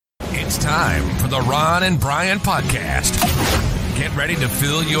It's time for the Ron and Brian Podcast. Get ready to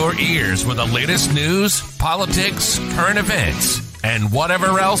fill your ears with the latest news, politics, current events, and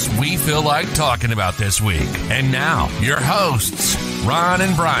whatever else we feel like talking about this week. And now, your hosts, Ron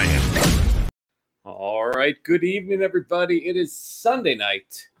and Brian. All right. Good evening, everybody. It is Sunday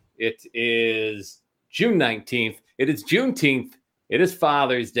night. It is June 19th. It is Juneteenth. It is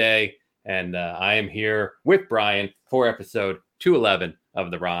Father's Day. And I am here with Brian for episode 211 of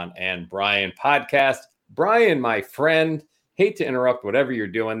the Ron and Brian Podcast. Brian, my friend, hate to interrupt whatever you're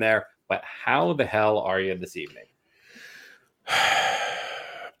doing there, but how the hell are you this evening?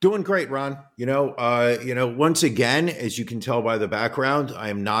 Doing great, Ron. Once again, as you can tell by the background, I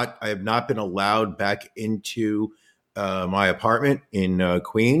have not been allowed back into my apartment in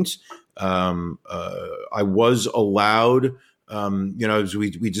Queens. I was allowed, as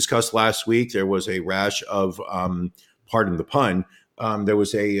we discussed last week, there was a rash of, pardon the pun, there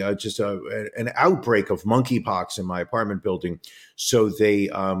was an outbreak of monkeypox in my apartment building. So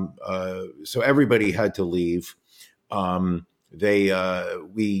so everybody had to leave. We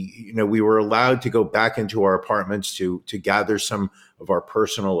were allowed to go back into our apartments to gather some of our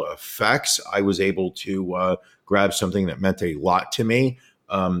personal effects. I was able to grab something that meant a lot to me.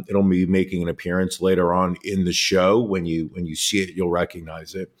 It'll be making an appearance later on in the show. When you see it, you'll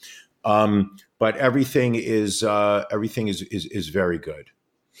recognize it. But everything is very good.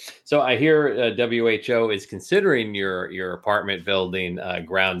 So I hear WHO is considering your apartment building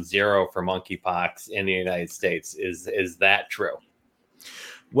ground zero for monkeypox in the United States. Is that true?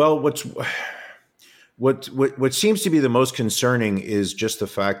 Well, what seems to be the most concerning is just the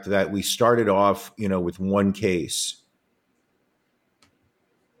fact that we started off, with one case.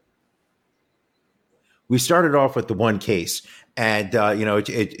 We started off with the one case, and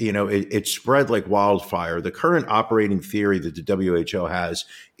it spread like wildfire. The current operating theory that the WHO has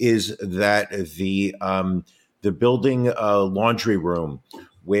is that the building laundry room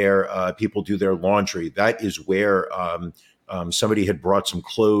where people do their laundry, that is where somebody had brought some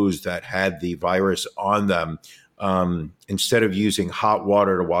clothes that had the virus on them. Instead of using hot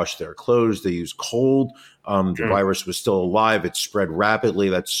water to wash their clothes, they used cold. The virus was still alive. It spread rapidly.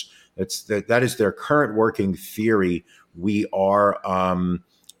 That is their current working theory. We are, I'm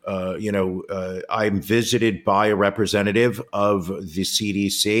visited by a representative of the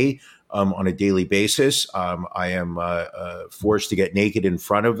CDC on a daily basis. I am forced to get naked in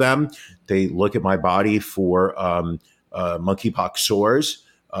front of them. They look at my body for monkeypox sores,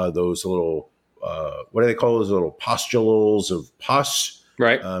 those little, what do they call those little pustules of pus?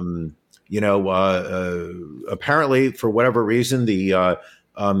 Right. Apparently, for whatever reason, the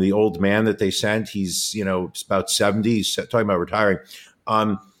old man that they sent, he's, about 70, he's talking about retiring.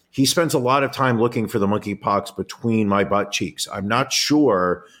 He spends a lot of time looking for the monkeypox between my butt cheeks. I'm not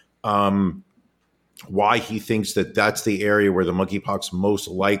sure why he thinks that that's the area where the monkeypox most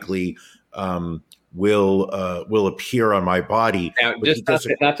likely will appear on my body. Now, just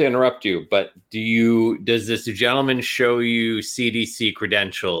not to interrupt you, but does this gentleman show you CDC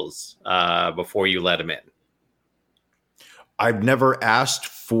credentials before you let him in? I've never asked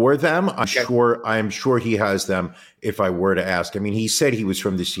for them. I'm sure he has them if I were to ask. I mean, he said he was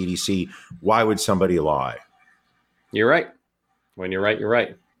from the CDC. Why would somebody lie? You're right. When you're right, you're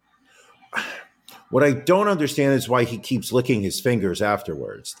right. What I don't understand is why he keeps licking his fingers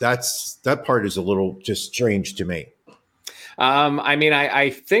afterwards. That part is a little just strange to me.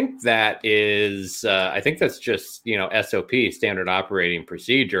 I think that is, I think that's just, SOP, standard operating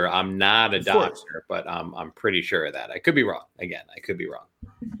procedure. I'm not a doctor, but I'm pretty sure of that. I could be wrong. Again, I could be wrong.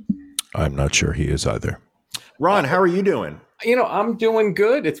 I'm not sure he is either. Ron, how are you doing? I'm doing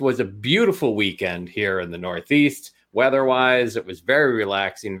good. It was a beautiful weekend here in the Northeast. Weather-wise, it was very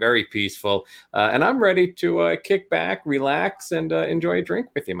relaxing, very peaceful. And I'm ready to kick back, relax, and enjoy a drink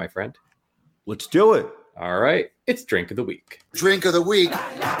with you, my friend. Let's do it. All right. It's Drink of the Week. Drink of the Week. Na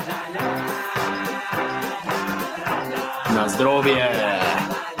zdrowie.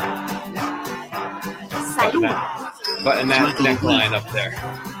 Button that neckline up there.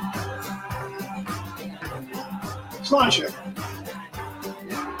 Pleasure.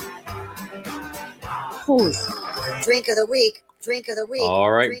 Drink of the Week. Drink of the Week.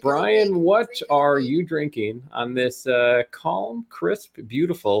 All right, Drink Brian, what are you drinking on this calm, crisp,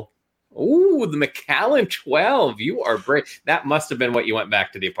 beautiful? Ooh, the Macallan 12. You are brave. That must have been what you went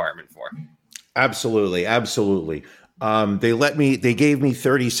back to the apartment for. Absolutely. They gave me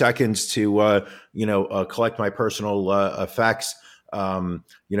 30 seconds to, collect my personal effects.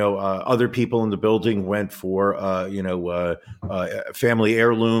 Other people in the building went for, family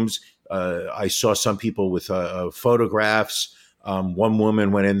heirlooms. I saw some people with photographs. One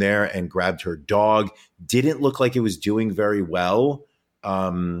woman went in there and grabbed her dog. Didn't look like it was doing very well.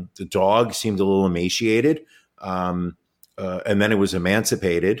 The dog seemed a little emaciated. And then it was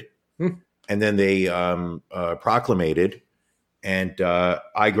emancipated. And then they proclamated. And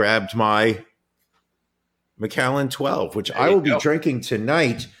I grabbed my Macallan 12, which I will be drinking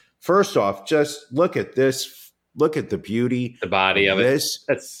tonight. First off, just look at this. Look at the beauty. The body of this.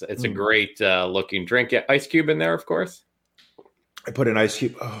 It's a great looking drink. Yeah, ice cube in there, of course. I put an ice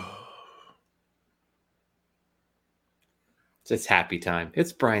cube. Oh. It's happy time.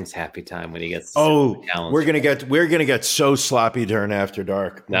 It's Brian's happy time when he gets. We're gonna get so sloppy during After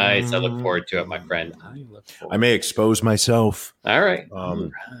Dark. Nice. I look forward to it, my friend. I may expose myself. All right.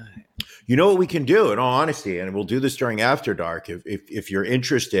 You know what we can do, in all honesty, and we'll do this during After Dark if you're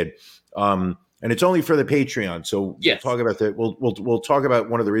interested. And it's only for the Patreon, so yes. We'll talk about that. We'll talk about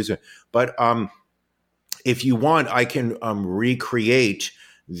one of the reasons. But if you want, I can recreate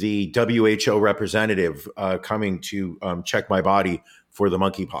the WHO representative coming to check my body for the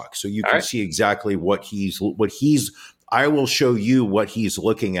monkeypox, so you can see exactly what he's. I will show you what he's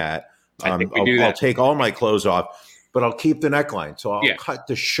looking at. I'll take all my clothes off, but I'll keep the neckline. So I'll cut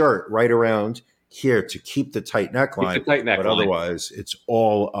the shirt right around here to keep the tight neckline. But otherwise, it's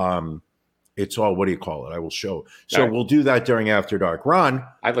all. It's all. What do you call it? I will show. So we'll do that during After Dark. Ron,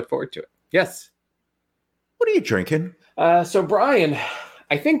 I look forward to it. Yes. What are you drinking? So Brian,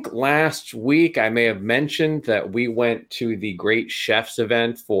 I think last week I may have mentioned that we went to the Great Chefs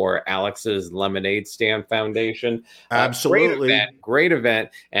event for Alex's Lemonade Stand Foundation. Absolutely. Great event.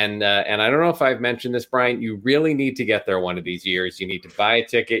 And I don't know if I've mentioned this, Brian, you really need to get there one of these years. You need to buy a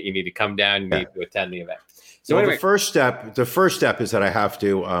ticket. You need to come down. You need to attend the event. So anyway, the first step is that I have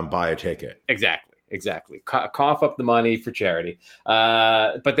to buy a ticket. Exactly. Cough up the money for charity.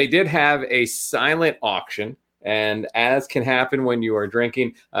 But they did have a silent auction. And as can happen when you are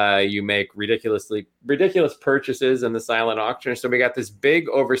drinking, you make ridiculous purchases in the silent auction. So we got this big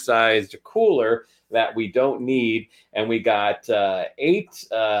oversized cooler that we don't need. And we got 12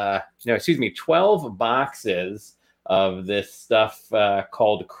 boxes of this stuff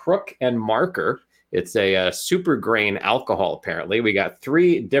called Crook and Marker. It's a super grain alcohol, apparently. We got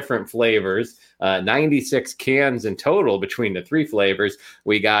 3 different flavors, 96 cans in total between the 3 flavors.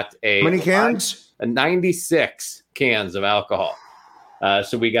 We got how many cans? 96 cans of alcohol.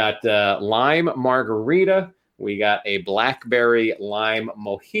 So we got lime margarita. We got a blackberry lime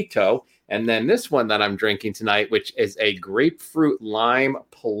mojito. And then this one that I'm drinking tonight, which is a grapefruit lime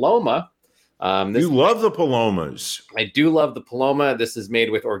Paloma. You love the Palomas. I do love the Paloma. This is made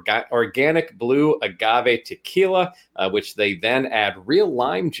with organic blue agave tequila, which they then add real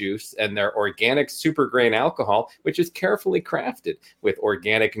lime juice and their organic super grain alcohol, which is carefully crafted with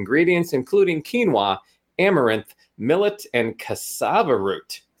organic ingredients, including quinoa, amaranth, millet, and cassava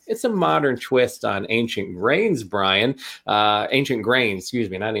root. It's a modern twist on ancient grains, Brian. Ancient grains, excuse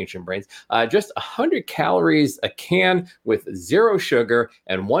me, not ancient brains. Just 100 calories a can with 0 sugar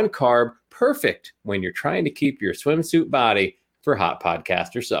and 1 carb. Perfect when you're trying to keep your swimsuit body for Hot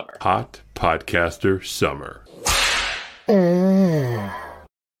Podcaster Summer. Hot Podcaster Summer.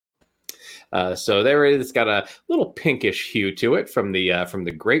 So there it is. It's got a little pinkish hue to it from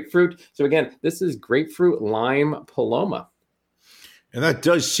the grapefruit. So again, this is grapefruit lime Paloma. And that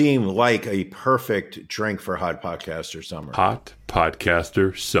does seem like a perfect drink for Hot Podcaster Summer. Hot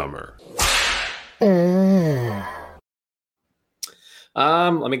Podcaster Summer.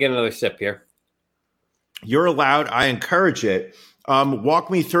 Let me get another sip here. You're allowed. I encourage it. Walk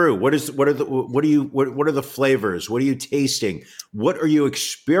me through. What are the flavors? What are you tasting? What are you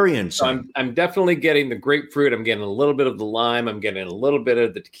experiencing? So I'm definitely getting the grapefruit. I'm getting a little bit of the lime. I'm getting a little bit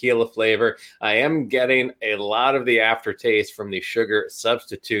of the tequila flavor. I am getting a lot of the aftertaste from the sugar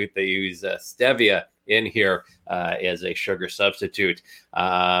substitute. They use stevia in here as a sugar substitute.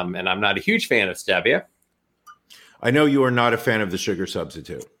 And I'm not a huge fan of stevia. I know you are not a fan of the sugar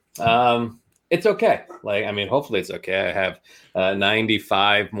substitute. It's okay. Hopefully it's okay. I have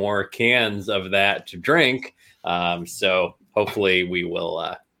 95 more cans of that to drink. So hopefully we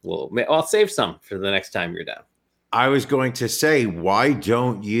will, I'll save some for the next time you're down. I was going to say, why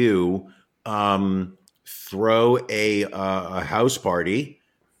don't you throw a house party,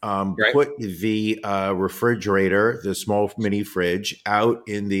 right. Put the refrigerator, the small mini fridge out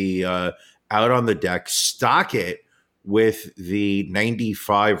on the deck, stock it with the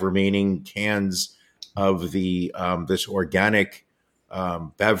 95 remaining cans of the this organic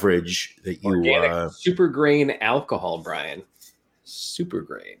beverage that you organic super grain alcohol, Brian. Super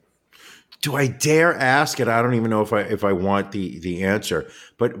grain. Do I dare ask it? I don't even know if I want the answer.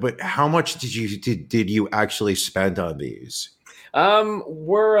 But how much did you actually spend on these?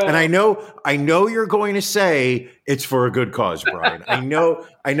 We're and I know you're going to say it's for a good cause, Brian. I know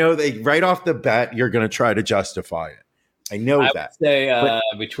that right off the bat you're going to try to justify it. I know I that. would say But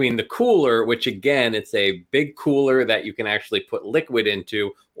between the cooler, which again, it's a big cooler that you can actually put liquid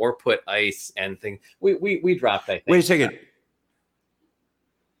into or put ice and things. We dropped, I think. wait a second.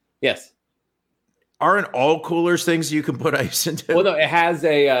 Yes. Aren't all coolers things you can put ice into? Well, no, it has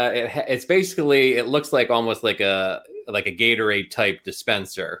it's basically, it looks like almost like a Gatorade type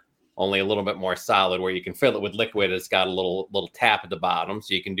dispenser, only a little bit more solid, where you can fill it with liquid. It's got a little tap at the bottom,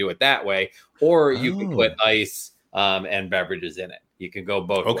 so you can do it that way, or you can put ice and beverages in it. You can go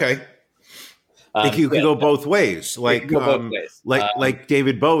both ways. You can go both ways, like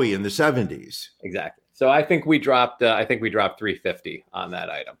David Bowie in the 70s. Exactly. So I think we dropped $350 on that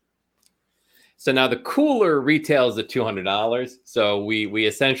item. So now the cooler retails at $200. So we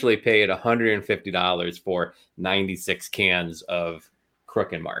essentially paid $150 for 96 cans of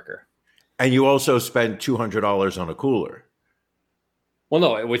Crook and Marker. And you also spent $200 on a cooler. Well,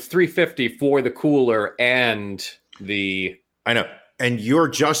 no, it was $350 for the cooler and the. I know, and you're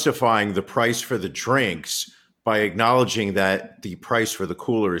justifying the price for the drinks by acknowledging that the price for the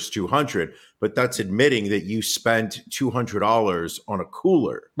cooler is $200, but that's admitting that you spent $200 on a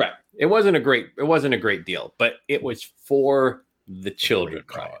cooler. Right. It wasn't a great deal, but it was for the children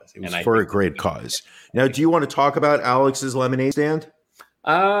cause. It was for a great cause. Now, do you want to talk about Alex's lemonade stand?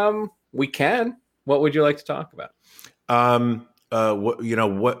 We can. What would you like to talk about?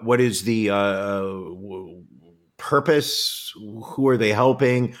 What is the purpose? Who are they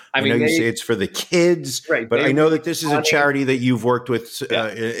helping? I know you say it's for the kids, right? But I know that this is a charity that you've worked with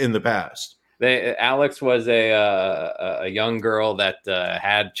in the past. Alex was a young girl that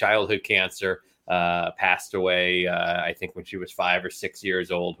had childhood cancer, passed away, I think when she was 5 or 6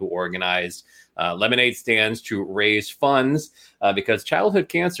 years old, who organized lemonade stands to raise funds because childhood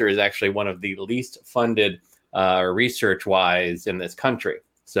cancer is actually one of the least funded research-wise in this country.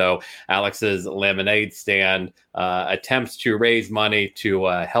 So Alex's lemonade stand attempts to raise money to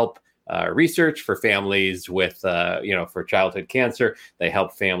help research for families with, for childhood cancer. They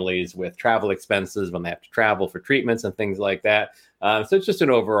help families with travel expenses when they have to travel for treatments and things like that. So it's just an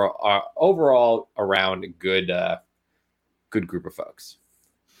overall around good group of folks.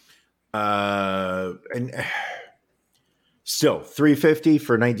 And still $350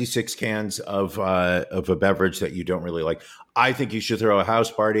 for 96 cans of a beverage that you don't really like. I think you should throw a house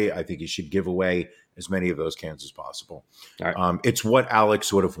party. I think you should give away as many of those cans as possible. All right. It's what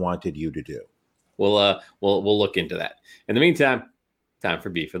Alex would have wanted you to do. We'll look into that. In the meantime, time for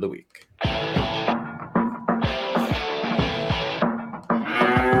Beef of the Week.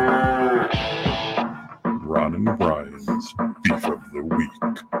 Ron and Brian's Beef of the Week.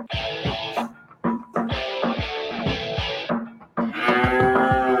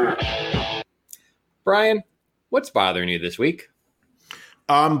 Brian, what's bothering you this week?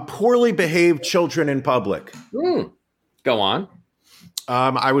 Poorly behaved children in public. Go on.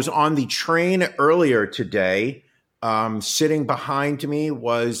 I was on the train earlier today. Sitting behind me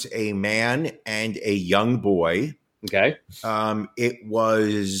was a man and a young boy. Okay. It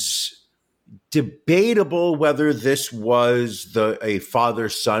was debatable whether this was a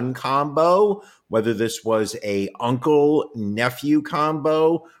father-son combo, whether this was a uncle-nephew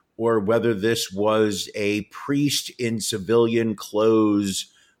combo, or whether this was a priest in civilian clothes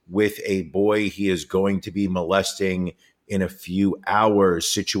with a boy he is going to be molesting in a few hours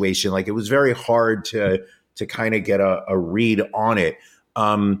situation. Like, it was very hard to kind of get a read on it.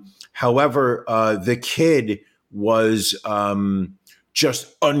 However, the kid was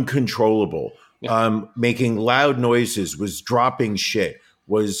just uncontrollable, making loud noises, was dropping shit,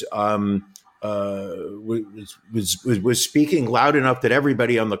 was speaking loud enough that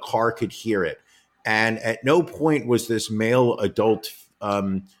everybody on the car could hear it. And at no point was this male adult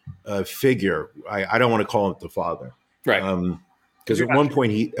figure. I don't want to call him the father, right? Because at one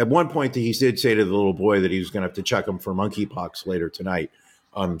point he did say to the little boy that he was going to have to check him for monkeypox later tonight.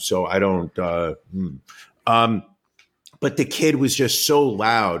 So I don't. But the kid was just so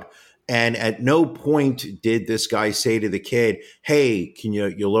loud. And at no point did this guy say to the kid, "Hey, can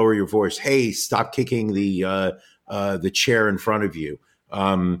you lower your voice? Hey, stop kicking the chair in front of you."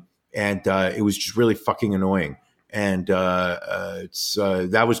 It was just really fucking annoying. And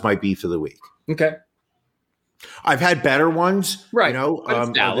that was my beef of the week. Okay, I've had better ones, right?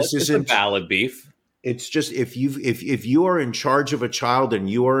 This isn't a valid beef. It's just if you are in charge of a child and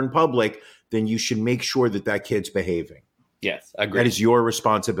you are in public, then you should make sure that kid's behaving. Yes, I agree. That is your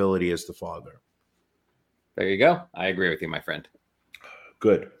responsibility as the father. There you go. I agree with you, my friend.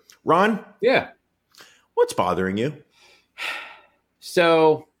 Good. Ron? Yeah. What's bothering you?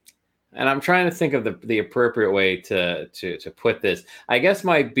 So, and I'm trying to think of the appropriate way to put this. I guess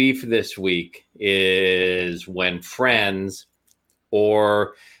my beef this week is when friends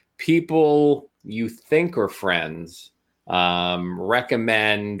or people you think are friends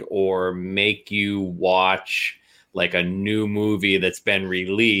recommend or make you watch like a new movie that's been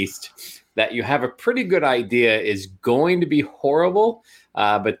released that you have a pretty good idea is going to be horrible.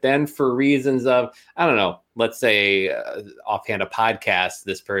 But then for reasons of, I don't know, let's say offhand a podcast,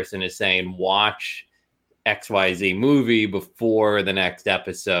 this person is saying, watch XYZ movie before the next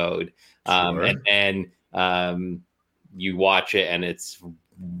episode. Sure. And you watch it and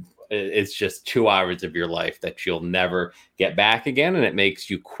it's just 2 hours of your life that you'll never get back again. And it makes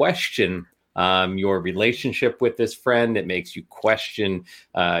you question your relationship with this friend. It makes you question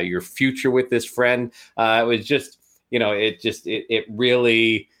your future with this friend. It was just, it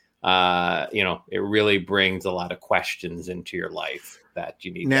really, it really brings a lot of questions into your life that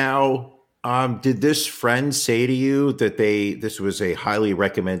you need. Now, did this friend say to you that this was a highly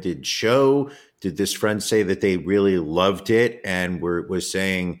recommended show? Did this friend say that they really loved it and was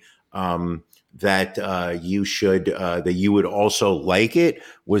saying that you should that you would also like it?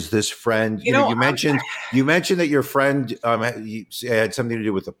 Was this friend? You mentioned that your friend had something to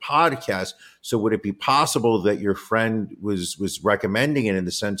do with the podcast. So would it be possible that your friend was recommending it in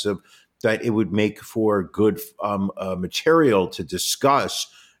the sense of that it would make for good material to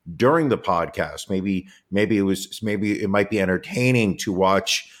discuss during the podcast? Maybe it might be entertaining to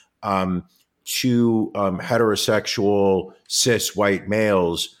watch two heterosexual cis white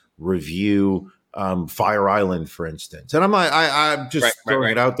males review Fire Island, for instance. And I'm just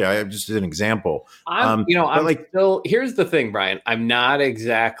throwing it out there. I'm just an example. Here's the thing, Brian. I'm not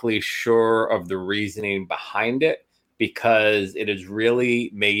exactly sure of the reasoning behind it because it has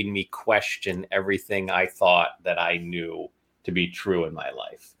really made me question everything I thought that I knew to be true in my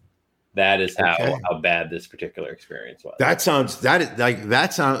life. That is how bad this particular experience was. That sounds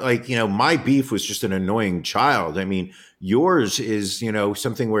like, my beef was just an annoying child. I mean, yours is,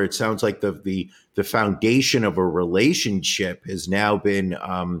 something where it sounds like the foundation of a relationship has now been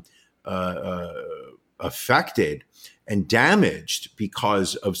affected and damaged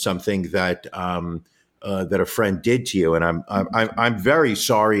because of something that that a friend did to you. And I'm very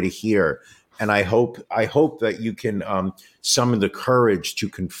sorry to hear. And I hope that you can summon the courage to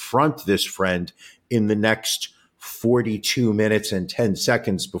confront this friend in the next 42 minutes and 10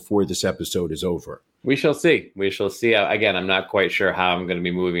 seconds before this episode is over. We shall see. Again, I'm not quite sure how I'm going to be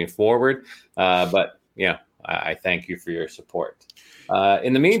moving forward, but I thank you for your support.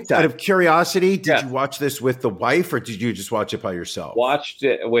 In the meantime, out of curiosity, did you watch this with the wife, or did you just watch it by yourself? Watched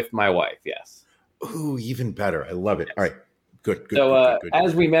it with my wife. Yes. Ooh, even better. I love it. Yes. All right. Good. So,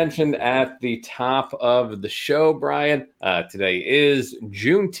 as we mentioned at the top of the show, Brian, today is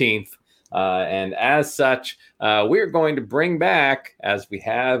Juneteenth. And as such, we're going to bring back, as we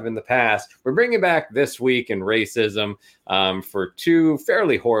have in the past, we're bringing back This Week in Racism for two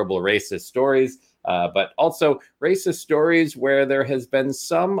fairly horrible racist stories, but also racist stories where there has been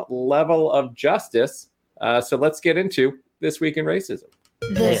some level of justice. So let's get into This Week in Racism.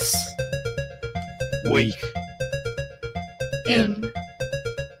 This Week in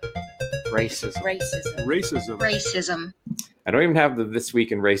Racism. I don't even have the This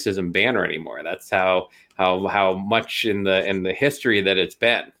Week in Racism banner anymore. That's how much in the history that it's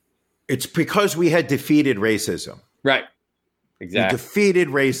been. It's because we had defeated racism. Right. Exactly. We defeated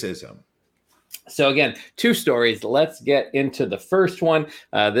racism. So again, two stories. Let's get into the first one.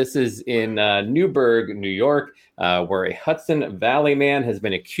 This is in Newburgh, New York, where a Hudson Valley man has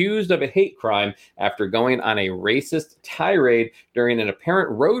been accused of a hate crime after going on a racist tirade during an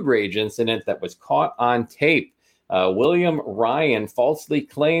apparent road rage incident that was caught on tape. William Ryan falsely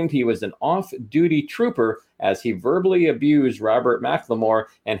claimed he was an off-duty trooper as he verbally abused Robert McLemore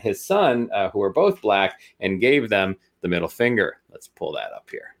and his son, who are both black, and gave them the middle finger. Let's pull that up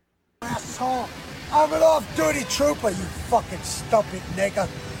here. Asshole, I'm an off-duty trooper, you fucking stupid nigga.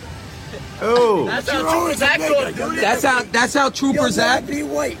 Oh, that's how troopers act. That's how troopers act. You'll never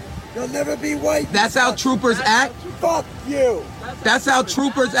be white. You'll never be white. That's how troopers act. Fuck you. That's how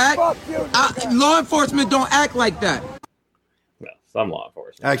troopers act. Fuck you. Law enforcement don't act like that. Well, some law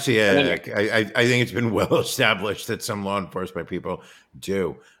enforcement. Actually, I think it's been well established that some law enforcement people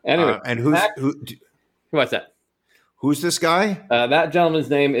do. Anyway, and what's that? Who's this guy? That gentleman's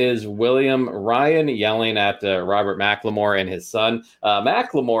name is William Ryan, yelling at Robert McLemore and his son.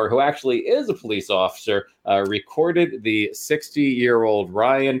 McLemore, who actually is a police officer, recorded the 60-year-old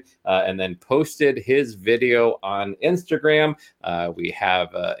Ryan and then posted his video on Instagram. We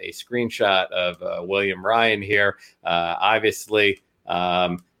have a screenshot of William Ryan here. Obviously,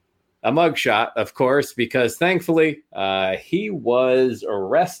 a mugshot, of course, because thankfully he was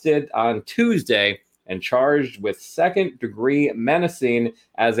arrested on Tuesday and charged with second-degree menacing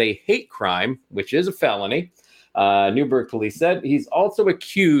as a hate crime, which is a felony. Newburgh police said he's also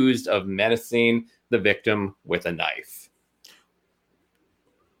accused of menacing the victim with a knife.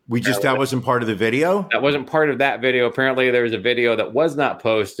 That wasn't part of the video? That wasn't part of that video. Apparently, there was a video that was not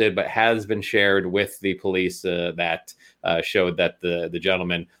posted, but has been shared with the police that showed that the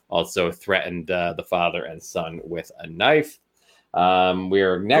gentleman also threatened the father and son with a knife. We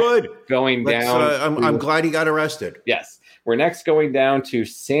are next going down. I'm glad he got arrested. Yes. We're next going down to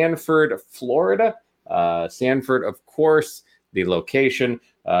Sanford, Florida. Sanford, of course, the location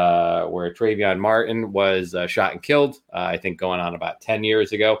where Trayvon Martin was shot and killed, I think going on about 10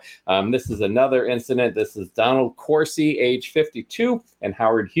 years ago. This is another incident. This is Donald Corsi, age 52, and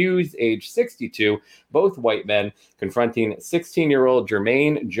Howard Hughes, age 62, both white men confronting 16-year-old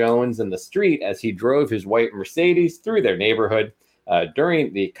Jermaine Jones in the street as he drove his white Mercedes through their neighborhood.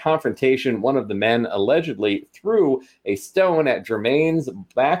 During the confrontation, one of the men allegedly threw a stone at Jermaine's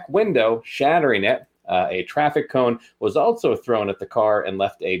back window, shattering it. A traffic cone was also thrown at the car and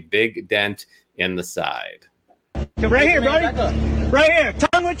left a big dent in the side. Right here, buddy. Right here. Tell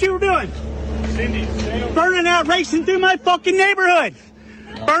them what you were doing. Cindy, burning out racing through my fucking neighborhood.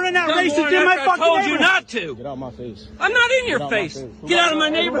 Burning out racing through my fucking neighborhood. I told you not to. Get out of my face. I'm not in your face. Get out of my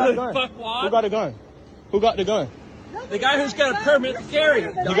neighborhood, fuckwad. Who got a gun? Who got the gun? The guy who's got a permit to carry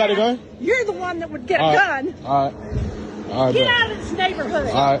it. You got a gun? You're the one that would get a gun. All right. Get out of this neighborhood.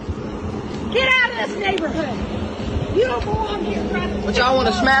 All right. Get out of this neighborhood. You don't belong here, brother. But y'all want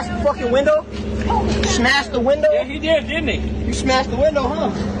to smash the fucking window? Smash the window? Yeah, he did, didn't he? You smashed the window,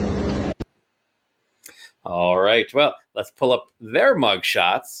 huh? All right. Well, let's pull up their mug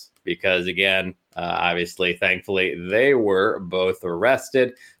shots because, again, obviously, thankfully, they were both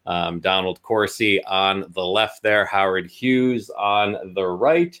arrested. Donald Corsi on the left there, Howard Hughes on the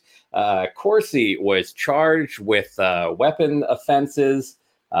right. Corsi was charged with weapon offenses,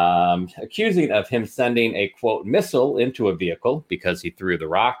 accusing of him sending a, quote, missile into a vehicle because he threw the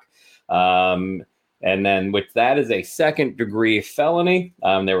rock. And then which that is a second-degree felony.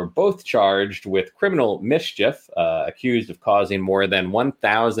 They were both charged with criminal mischief, accused of causing more than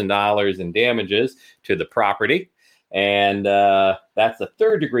 $1,000 in damages to the property. And that's a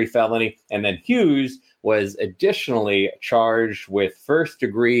third-degree felony. And then Hughes was additionally charged with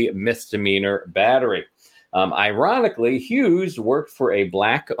first-degree misdemeanor battery. Ironically, Hughes worked for a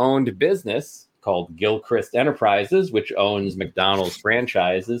Black-owned business called Gilchrist Enterprises, which owns McDonald's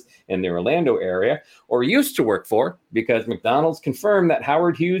franchises in the Orlando area, or used to work for, because McDonald's confirmed that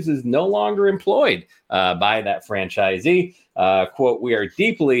Howard Hughes is no longer employed by that franchisee. Quote, "We are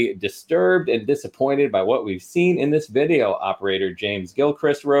deeply disturbed and disappointed by what we've seen in this video," operator James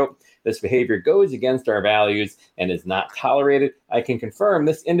Gilchrist wrote. "This behavior goes against our values and is not tolerated. I can confirm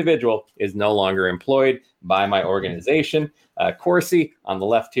this individual is no longer employed by my organization." Corsi, on the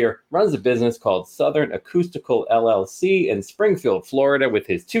left here, runs a business called Southern Acoustical LLC in Springfield, Florida, with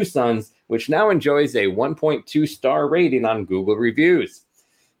his two sons, which now enjoys a 1.2-star rating on Google reviews.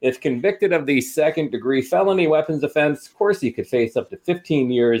 If convicted of the second-degree felony weapons offense, Corsi could face up to 15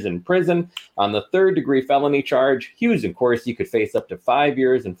 years in prison. On the third-degree felony charge, Hughes and Corsi could face up to 5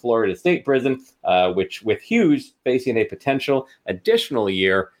 years in Florida State Prison, which with Hughes facing a potential additional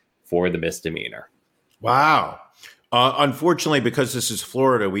year for the misdemeanor. Wow. Unfortunately, because this is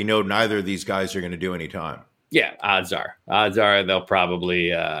Florida, we know neither of these guys are going to do any time. Yeah, odds are they'll probably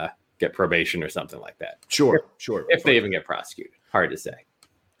get probation or something like that. Sure. If they even get prosecuted. Hard to say.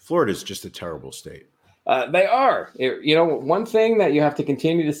 Florida's just a terrible state. They are. One thing that you have to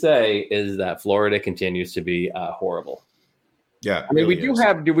continue to say is that Florida continues to be horrible. Yeah, I mean, we do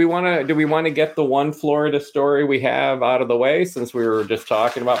have. Do we want to get the one Florida story we have out of the way since we were just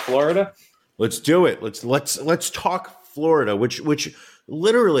talking about Florida? Let's do it. Let's talk Florida, which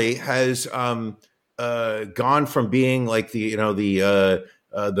literally has gone from being like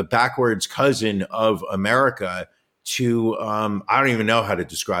the backwards cousin of America to I don't even know how to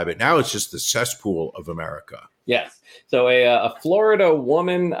describe it. Now it's just the cesspool of America. Yes. So a Florida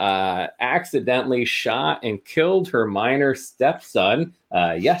woman accidentally shot and killed her minor stepson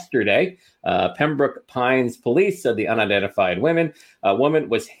yesterday. Pembroke Pines police said the unidentified woman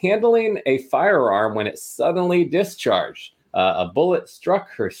was handling a firearm when it suddenly discharged. A bullet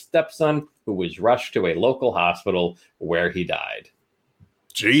struck her stepson, who was rushed to a local hospital where he died.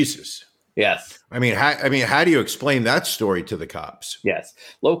 Jesus. Yes. I mean, how do you explain that story to the cops? Yes.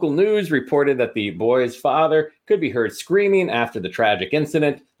 Local news reported that the boy's father could be heard screaming after the tragic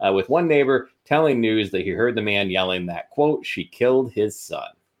incident, with one neighbor telling news that he heard the man yelling that, quote, she killed his son.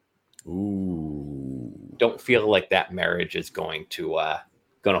 Ooh. Don't feel like that marriage is going to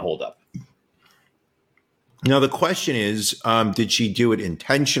hold up. Now, the question is, did she do it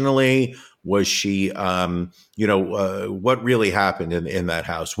intentionally? Was she, what really happened in that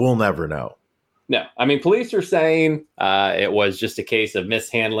house? We'll never know. No, I mean, police are saying it was just a case of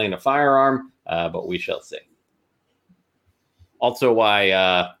mishandling a firearm, but we shall see. Also,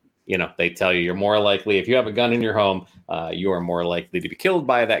 why, they tell you're more likely, if you have a gun in your home, you are more likely to be killed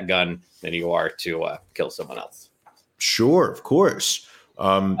by that gun than you are to kill someone else. Sure, of course.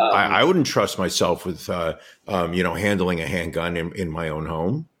 I wouldn't trust myself with, handling a handgun in my own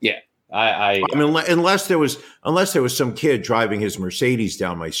home. Yeah. I mean, unless there was some kid driving his Mercedes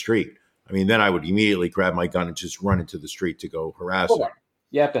down my street. I mean, then I would immediately grab my gun and just run into the street to go harass him.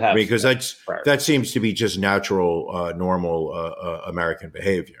 You have to have, because that seems to be just natural, normal American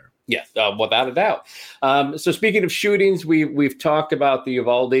behavior. Yes, without a doubt. So speaking of shootings, we've talked about the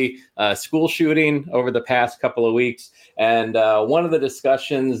Uvalde school shooting over the past couple of weeks. And one of the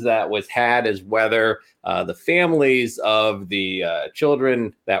discussions that was had is whether the families of the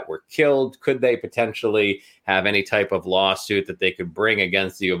children that were killed, could they potentially have any type of lawsuit that they could bring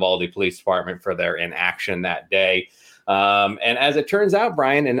against the Uvalde Police Department for their inaction that day. And as it turns out,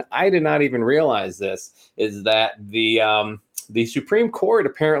 Brian, and I did not even realize this, is that the Supreme Court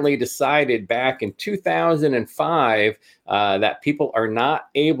apparently decided back in 2005 that people are not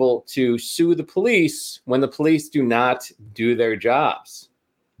able to sue the police when the police do not do their jobs.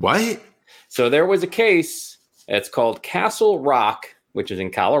 What? So there was a case, it's called Castle Rock, which is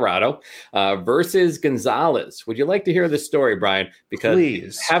in Colorado, versus Gonzalez. Would you like to hear this story, Brian? Because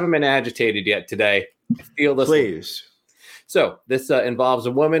please. I haven't been agitated yet today. I feel this. Please. So this involves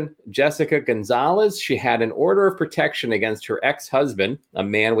a woman, Jessica Gonzalez. She had an order of protection against her ex-husband, a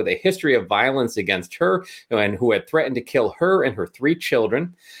man with a history of violence against her and who had threatened to kill her and her 3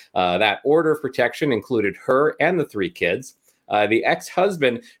 children. That order of protection included her and the 3 kids. The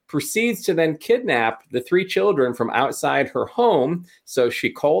ex-husband proceeds to then kidnap the 3 children from outside her home. So she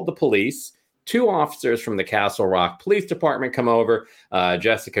called the police. 2 officers from the Castle Rock Police Department come over.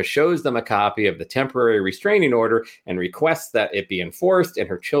 Jessica shows them a copy of the temporary restraining order and requests that it be enforced and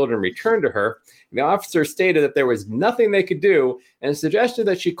her children returned to her. The officer stated that there was nothing they could do and suggested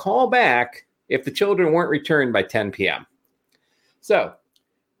that she call back if the children weren't returned by 10 p.m. So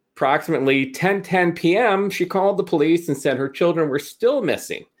approximately 10:10 p.m., she called the police and said her children were still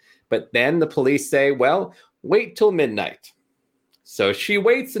missing. But then the police say, well, wait till midnight. So she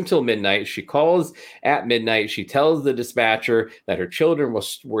waits until midnight. She calls at midnight. She tells the dispatcher that her children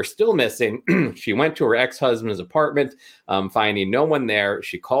were still missing. She went to her ex-husband's apartment, finding no one there.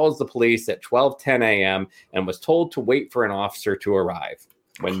 She calls the police at 12:10 a.m. and was told to wait for an officer to arrive.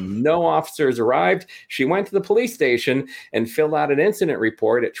 When no officers arrived, she went to the police station and filled out an incident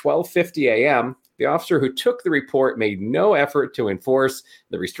report at 12:50 a.m. The officer who took the report made no effort to enforce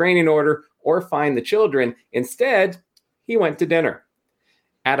the restraining order or find the children. Instead, he went to dinner.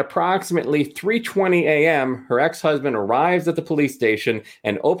 At approximately 3:20 a.m., her ex-husband arrives at the police station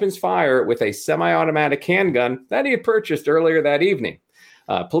and opens fire with a semi-automatic handgun that he had purchased earlier that evening.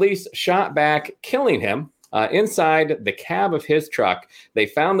 Police shot back, killing him. Inside the cab of his truck, they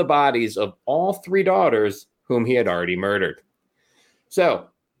found the bodies of all 3 daughters whom he had already murdered. So,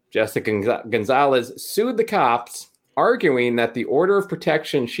 Jessica Gonzalez sued the cops, arguing that the order of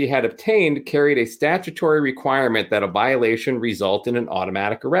protection she had obtained carried a statutory requirement that a violation result in an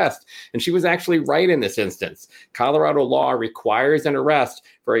automatic arrest. And she was actually right in this instance. Colorado law requires an arrest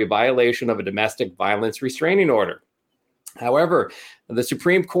for a violation of a domestic violence restraining order. However, the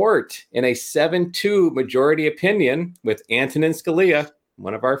Supreme Court, in a 7-2 majority opinion with Antonin Scalia,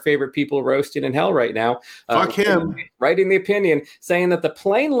 one of our favorite people roasting in hell right now. Fuck him. Writing the opinion saying that the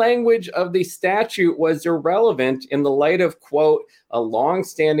plain language of the statute was irrelevant in the light of, quote, a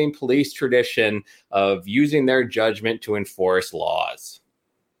longstanding police tradition of using their judgment to enforce laws.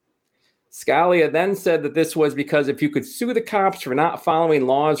 Scalia then said that this was because if you could sue the cops for not following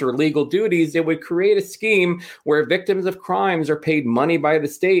laws or legal duties, it would create a scheme where victims of crimes are paid money by the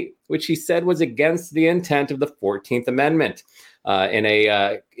state, which he said was against the intent of the 14th Amendment. In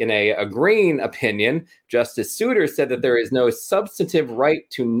a agreeing opinion, Justice Souter said that there is no substantive right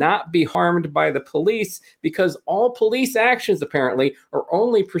to not be harmed by the police because all police actions apparently are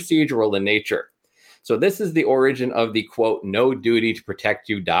only procedural in nature. So this is the origin of the, quote, no duty to protect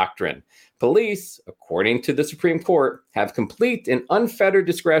you doctrine. Police, according to the Supreme Court, have complete and unfettered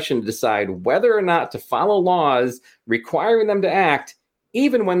discretion to decide whether or not to follow laws requiring them to act,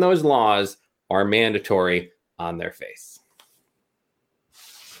 even when those laws are mandatory on their face.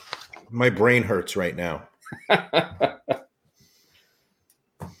 My brain hurts right now.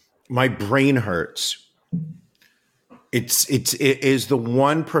 My brain hurts. It is the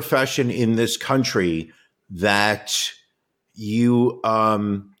one profession in this country that you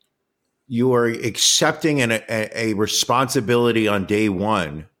are accepting a responsibility on day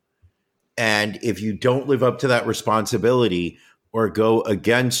one, and if you don't live up to that responsibility or go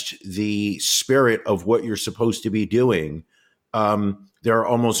against the spirit of what you're supposed to be doing, there are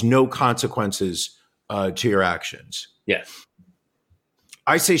almost no consequences to your actions. Yes.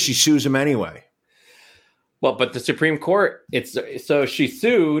 I say she sues him anyway. Well, but the Supreme Court, so she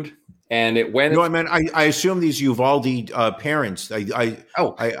sued, and it went. No, I mean, I assume these Uvalde parents. I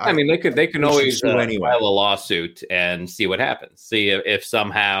mean, they can always file a lawsuit and see what happens. See if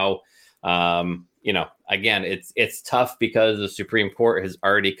somehow, again, it's tough because the Supreme Court has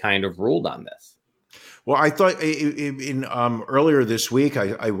already kind of ruled on this. Well, I thought in earlier this week,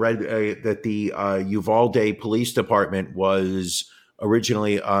 I read that the Uvalde Police Department was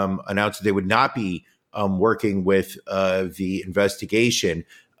originally announced that they would not be working with the investigation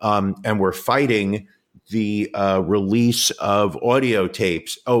and were fighting the release of audio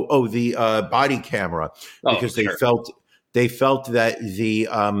tapes. The body camera, because they felt that the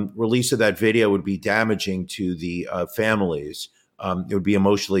release of that video would be damaging to the families. It would be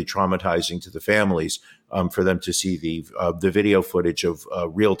emotionally traumatizing to the families for them to see the video footage of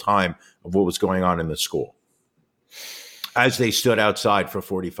real time of what was going on in the school as they stood outside for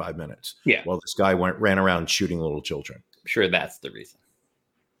 45 minutes. Yeah. While this guy ran around shooting little children. I'm sure that's the reason.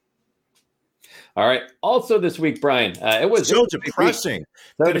 All right. Also this week, Brian, it was so depressing.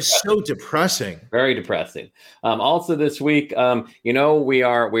 That is so depressing. Very depressing. Also this week, we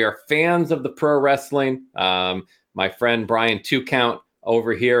are fans of the pro wrestling. My friend Brian Two Count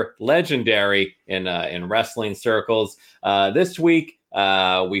over here, legendary in wrestling circles. This week,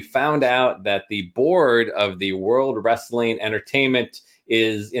 we found out that the board of the World Wrestling Entertainment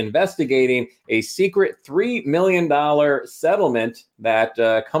is investigating a secret $3 million settlement that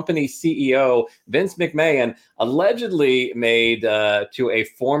company CEO Vince McMahon allegedly made to a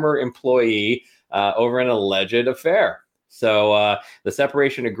former employee over an alleged affair. So the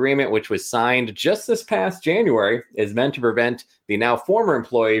separation agreement, which was signed just this past January, is meant to prevent the now former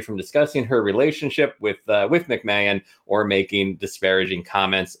employee from discussing her relationship with McMahon or making disparaging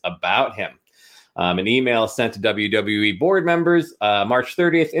comments about him. An email sent to WWE board members March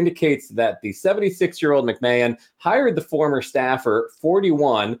 30th indicates that the 76-year-old McMahon hired the former staffer,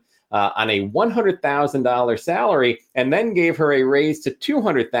 41, on a $100,000 salary and then gave her a raise to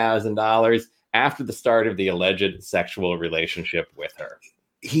 $200,000 after the start of the alleged sexual relationship with her.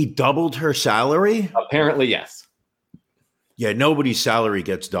 He doubled her salary? Apparently, yes. Yeah, nobody's salary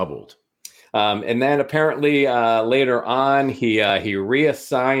gets doubled. And then apparently later on, he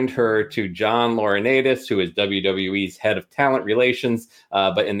reassigned her to John Laurinaitis, who is WWE's head of talent relations.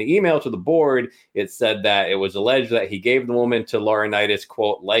 But in the email to the board, it said that it was alleged that he gave the woman to Laurinaitis,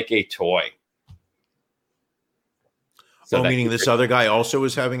 quote, like a toy. So meaning this other guy also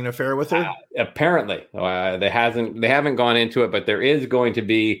was having an affair with her? Apparently. They haven't gone into it, but there is going to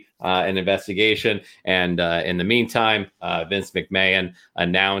be an investigation. And in the meantime, Vince McMahon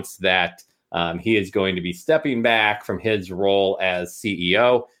announced that he is going to be stepping back from his role as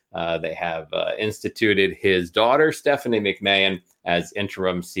CEO. They have instituted his daughter, Stephanie McMahon, as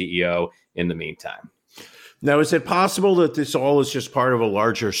interim CEO in the meantime. Now, is it possible that this all is just part of a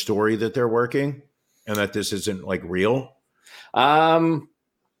larger story that they're working and that this isn't like real?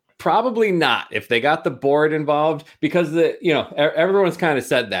 Probably not if they got the board involved, because everyone's kind of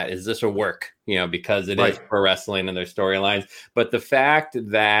said that, is this a work, because it is pro wrestling and their storylines. But the fact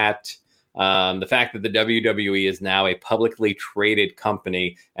that the WWE is now a publicly traded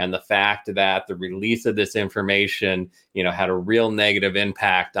company, and the fact that the release of this information, had a real negative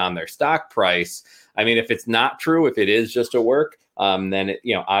impact on their stock price. I mean, if it's not true, if it is just a work, then it,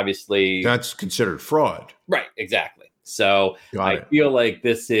 obviously that's considered fraud. Right. Exactly. So I feel like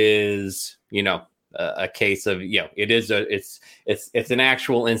this is, a case of, it's an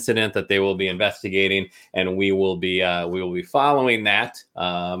actual incident that they will be investigating, and we will be following that.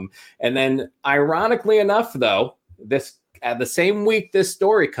 And then ironically enough, though, the same week this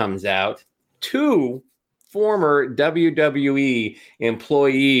story comes out, 2 former WWE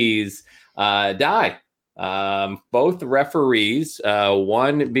employees die Both referees,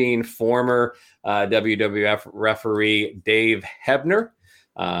 one being former WWF referee Dave Hebner,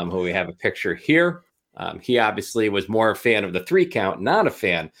 who we have a picture here. He obviously was more a fan of the 3 count, not a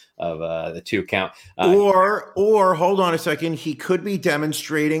fan of the 2 count. Or hold on a second, he could be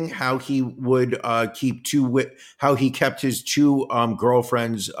demonstrating how he would how he kept his 2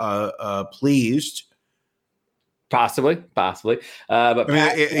 girlfriends pleased. Possibly. But I mean,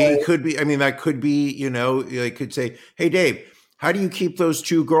 it could be. I mean, that could be. They could say, "Hey, Dave, how do you keep those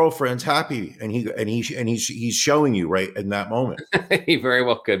 2 girlfriends happy?" And he's showing you right in that moment. He very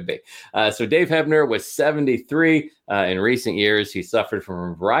well could be. So Dave Hebner was 73 in recent years. He suffered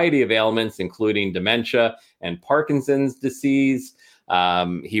from a variety of ailments, including dementia and Parkinson's disease.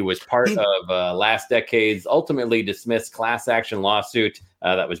 He was part of last decade's ultimately dismissed class action lawsuit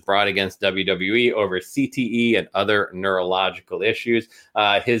that was brought against WWE over CTE and other neurological issues.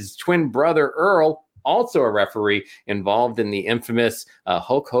 His twin brother, Earl, also a referee, involved in the infamous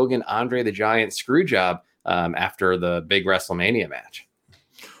Hulk Hogan, Andre the Giant screw job after the big WrestleMania match.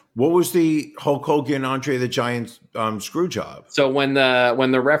 What was the Hulk Hogan, Andre the Giant screw job? So when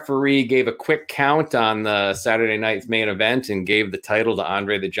the referee gave a quick count on the Saturday night's main event and gave the title to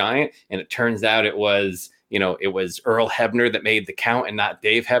Andre the Giant, and it turns out it was Earl Hebner that made the count and not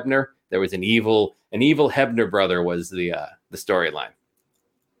Dave Hebner. There was an evil Hebner brother was the storyline.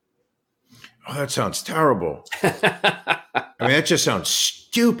 Oh, that sounds terrible. I mean, that just sounds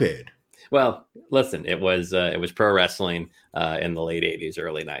stupid. Well, listen, it was pro wrestling in the late 80s,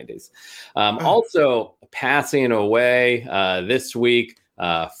 early 90s. Also passing away this week,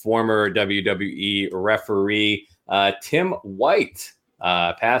 former WWE referee Tim White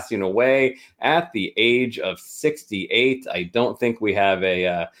passing away at the age of 68. I don't think we have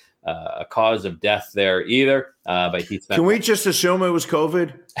a cause of death there either. But he spent. Can we just assume it was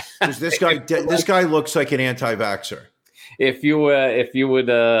COVID? Because this guy looks like an anti-vaxxer. If you would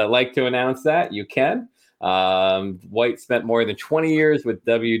like to announce that, you can. White spent more than 20 years with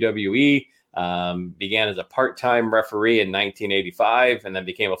WWE, began as a part-time referee in 1985, and then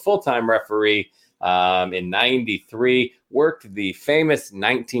became a full-time referee in 93. Worked the famous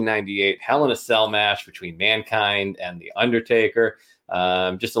 1998 Hell in a Cell match between Mankind and The Undertaker.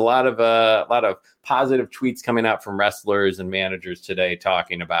 Just a lot of positive tweets coming out from wrestlers and managers today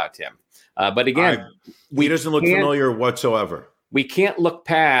talking about him. But again, he doesn't look familiar whatsoever. We can't look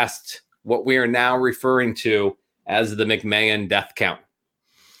past what we are now referring to as the McMahon death count.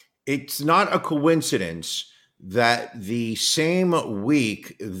 It's not a coincidence that the same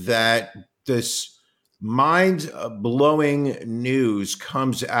week that this mind-blowing news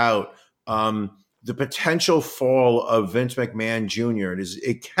comes out, the potential fall of Vince McMahon Jr.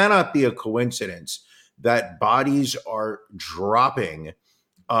 It cannot be a coincidence that bodies are dropping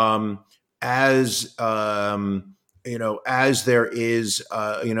as there is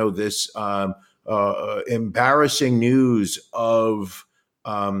this embarrassing news of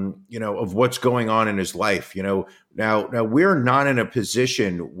what's going on in his life. Now we're not in a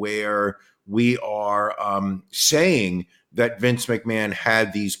position where we are saying that Vince McMahon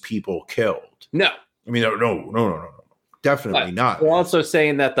had these people killed. No. I mean, no. Definitely not. We're also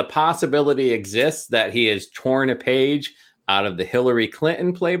saying that the possibility exists that he has torn a page out of the Hillary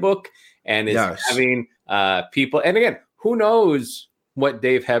Clinton playbook and is having people. And again, who knows what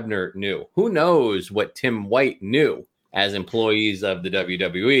Dave Hebner knew? Who knows what Tim White knew as employees of the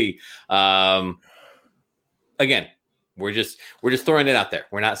WWE? Again, we're just throwing it out there.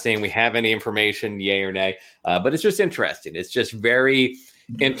 We're not saying we have any information, yay or nay, but it's just interesting. It's just very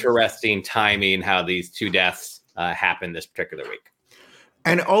interesting timing how these 2 deaths happened this particular week.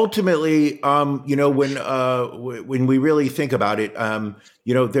 And ultimately, when we really think about it,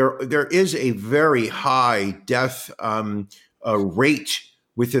 there is a very high death rate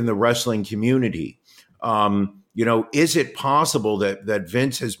within the wrestling community. Is it possible that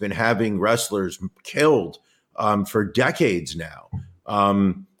Vince has been having wrestlers killed for decades now?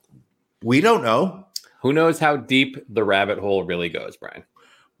 We don't know. Who knows how deep the rabbit hole really goes, Brian?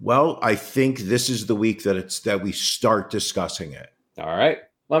 Well, I think this is the week that we start discussing it. All right.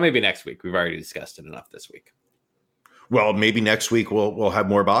 Well, maybe next week. We've already discussed it enough this week. Well, maybe next week we'll have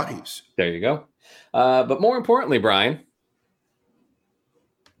more bodies. There you go. But more importantly, Brian,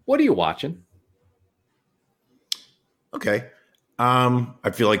 what are you watching? Okay. I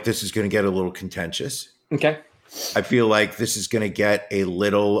feel like this is going to get a little contentious. Okay. I feel like this is going to get a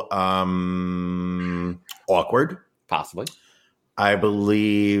little awkward. Possibly. I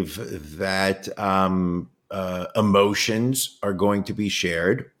believe that emotions are going to be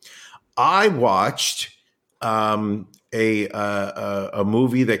shared. I watched a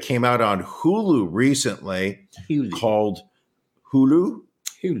movie that came out on Hulu recently called Hulu.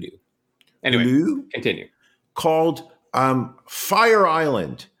 Anyway, Hulu? Continue. Called Fire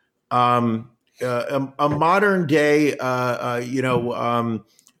Island. A modern day,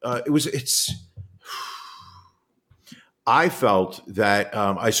 I felt that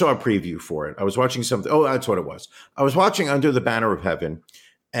I saw a preview for it. I was watching something. Oh, that's what it was. I was watching Under the Banner of Heaven,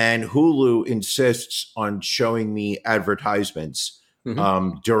 and Hulu insists on showing me advertisements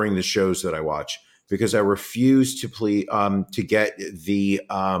during the shows that I watch because I refuse to get the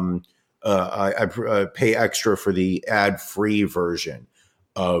I pay extra for the ad-free version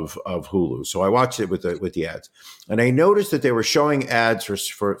of Hulu. So I watched it with the ads, and I noticed that they were showing ads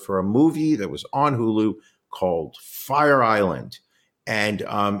for a movie that was on Hulu called Fire Island, and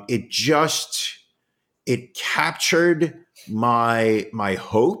it captured my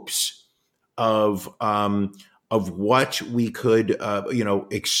hopes of what we could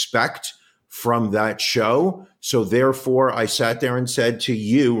expect from that show. So therefore, I sat there and said to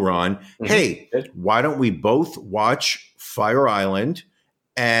you, Ron, hey, why don't we both watch Fire Island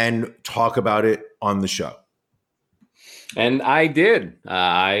and talk about it on the show? And I did.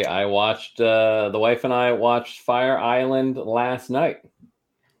 I watched, the wife and I watched Fire Island last night.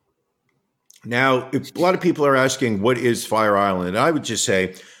 Now, a lot of people are asking, what is Fire Island? And I would just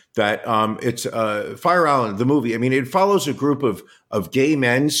say that it's Fire Island, the movie. I mean, it follows a group of gay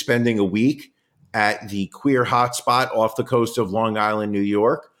men spending a week at the queer hotspot off the coast of Long Island, New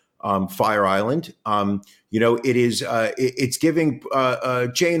York, Fire Island. It's giving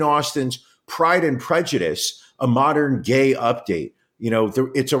Jane Austen's Pride and Prejudice a modern gay update.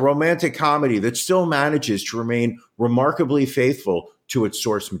 It's a romantic comedy that still manages to remain remarkably faithful to its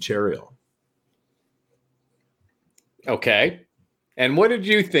source material. Okay. And what did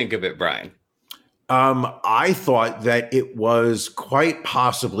you think of it, Brian? I thought that it was quite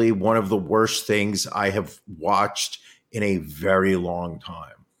possibly one of the worst things I have watched in a very long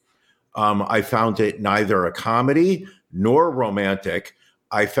time. I found it neither a comedy nor romantic.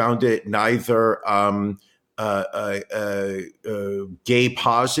 I found it neither gay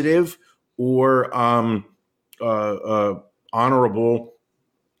positive or honorable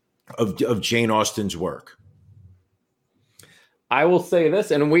of Jane Austen's work. I will say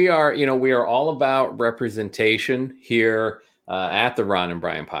this, and we are all about representation here at the Ron and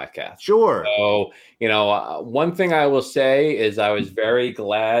Brian podcast. Sure. So, one thing I will say is I was very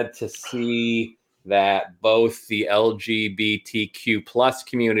glad to see that both the LGBTQ plus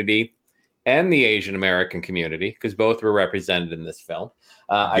community and the Asian American community, because both were represented in this film.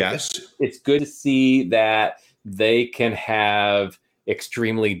 Yes. It's good to see that they can have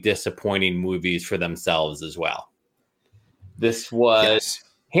extremely disappointing movies for themselves as well. This was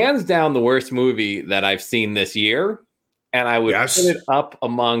hands down the worst movie that I've seen this year. And I would put it up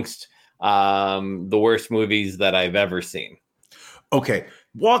amongst the worst movies that I've ever seen. Okay.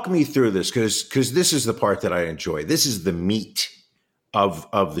 Walk me through this because this is the part that I enjoy. This is the meat of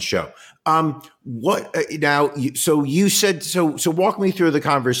the show. What now? So you said so walk me through the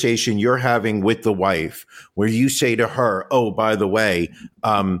conversation you're having with the wife, where you say to her, "Oh, by the way,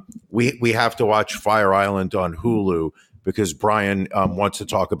 we have to watch Fire Island on Hulu because Brian wants to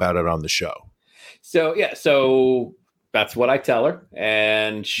talk about it on the show." So that's what I tell her,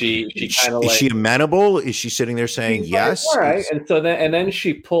 and she kind of is she amenable? Is she sitting there saying yes? All right, and then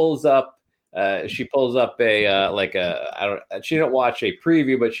she pulls up. She pulls up she didn't watch a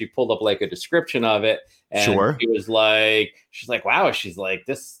preview, but she pulled up like a description of it. And sure. She's like, wow. She's like,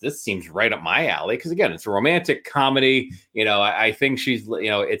 this seems right up my alley. Cause again, it's a romantic comedy. I think she's,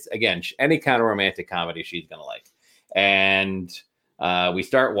 it's again, any kind of romantic comedy she's going to like. And we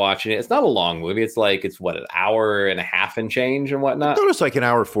start watching it. It's not a long movie. It's an hour and a half and change and whatnot. I thought it was like an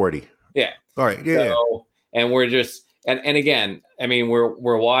hour 40. Yeah. All right. Yeah. And we're just, and again, I mean,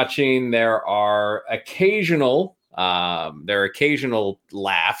 we're watching. There are occasional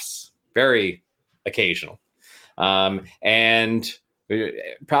laughs, very occasional, and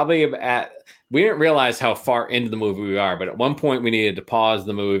probably we didn't realize how far into the movie we are. But at one point, we needed to pause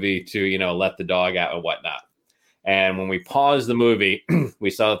the movie to let the dog out and whatnot. And when we paused the movie, we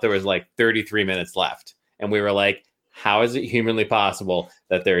saw that there was like 33 minutes left, and we were like, "How is it humanly possible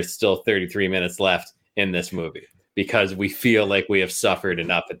that there is still 33 minutes left in this movie?" Because we feel like we have suffered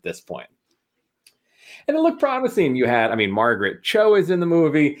enough at this point. And it looked promising. Margaret Cho is in the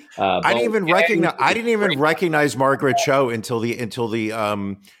movie. I didn't even recognize Margaret Cho until the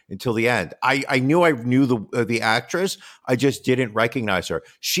end. I knew the actress. I just didn't recognize her.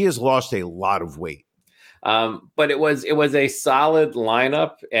 She has lost a lot of weight. But it was a solid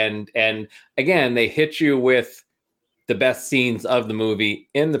lineup. And again, they hit you with the best scenes of the movie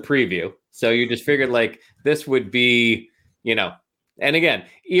in the preview. So you just figured like this would be, and again,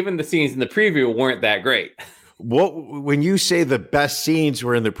 even the scenes in the preview weren't that great. When you say the best scenes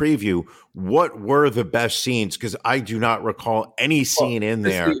were in the preview, what were the best scenes? Because I do not recall any scene in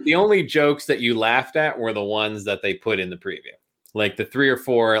there. The only jokes that you laughed at were the ones that they put in the preview, like the 3 or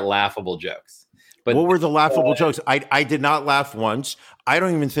 4 laughable jokes. But what were the laughable jokes? I did not laugh once. I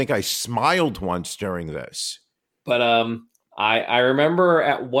don't even think I smiled once during this. But I remember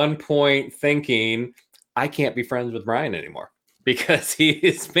at one point thinking, I can't be friends with Ryan anymore because he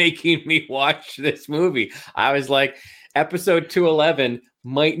is making me watch this movie. I was like, episode 211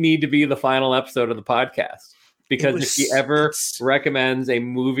 might need to be the final episode of the podcast, because if he ever recommends a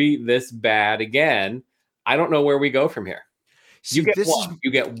movie this bad again, I don't know where we go from here. You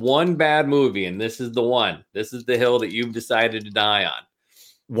get one bad movie, and this is the one. This is the hill that you've decided to die on.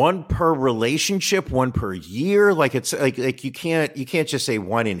 One per relationship, one per year. Like it's like you can't just say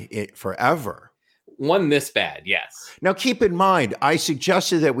one in it forever. One this bad, yes. Now keep in mind, I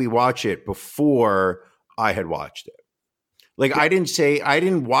suggested that we watch it before I had watched it. Like I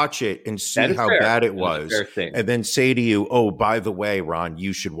didn't watch it and see how bad it was, and then say to you, "Oh, by the way, Ron,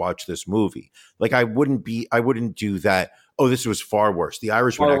 you should watch this movie." Like I wouldn't do that. Oh, this was far worse. The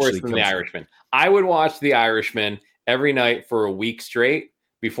Irishman far worse than The Irishman. I would watch The Irishman every night for a week straight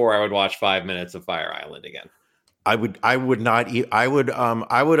before I would watch 5 minutes of Fire Island again. I would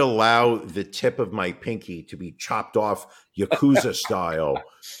allow the tip of my pinky to be chopped off Yakuza style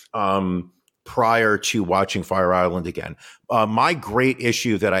prior to watching Fire Island again. My great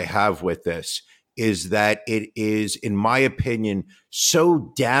issue that I have with this is that it is, in my opinion,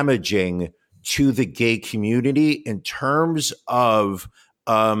 so damaging to the gay community in terms of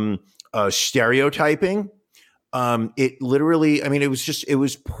stereotyping. It literally, I mean,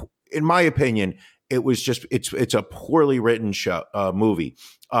 in my opinion, it's a poorly written movie.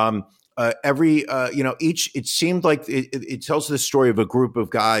 It seemed like it tells the story of a group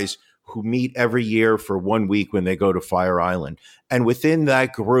of guys who meet every year for 1 week when they go to Fire Island. And within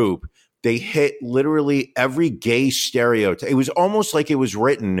that group, they hit literally every gay stereotype. It was almost like it was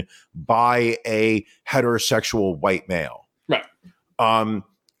written by a heterosexual white male. Right.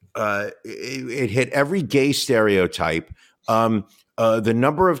 It hit every gay stereotype. The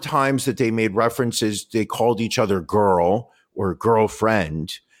number of times that they made references, they called each other girl or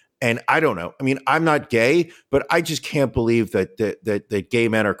girlfriend. And I don't know. I mean, I'm not gay, but I just can't believe that gay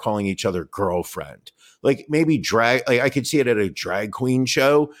men are calling each other girlfriend. Like maybe drag, like I could see it at a drag queen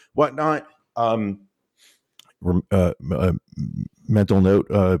show, whatnot. Mental note,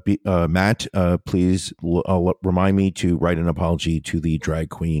 Matt, please remind me to write an apology to the drag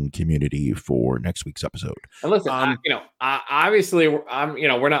queen community for next week's episode. And listen, obviously,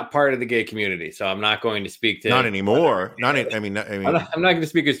 we're not part of the gay community, so I'm not going to speak to. Not anymore. I'm not going to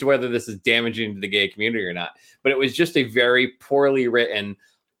speak as to whether this is damaging to the gay community or not. But it was just a very poorly written,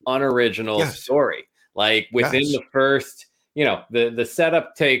 unoriginal story. Like within the first, the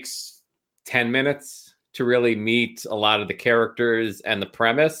setup takes 10 minutes to really meet a lot of the characters and the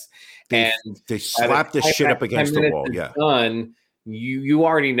premise. They slap this shit up against the wall. Yeah. Done, you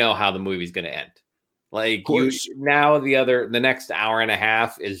already know how the movie's going to end. Like the next hour and a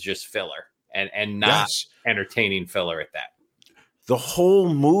half is just filler and not entertaining filler at that. The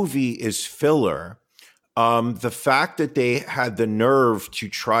whole movie is filler. The fact that they had the nerve to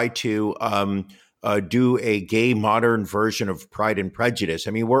try to do a gay modern version of Pride and Prejudice.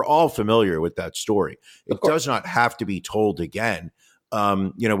 I mean, we're all familiar with that story. It does not have to be told again.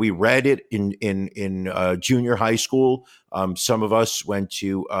 We read it in junior high school. Some of us went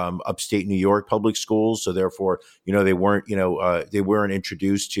to upstate New York public schools, so therefore, they weren't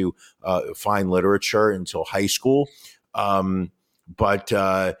introduced to fine literature until high school. But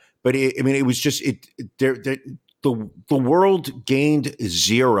it was just the world gained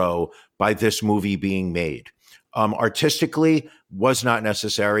zero by this movie being made. Artistically, was not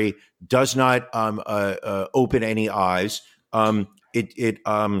necessary, does not open any eyes. It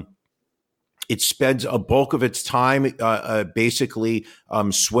spends a bulk of its time basically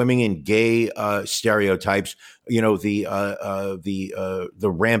swimming in gay stereotypes. The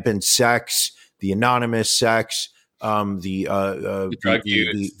rampant sex, the anonymous sex, the drug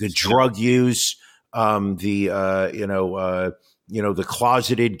use, the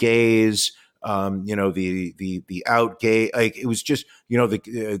closeted gays, the out gay. Like it was just,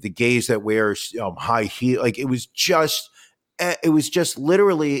 the gays that wear high heel. Like it was just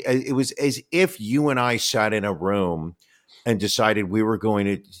literally, it was as if you and I sat in a room and decided we were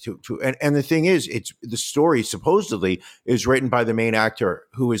going to and the thing is, it's the story supposedly is written by the main actor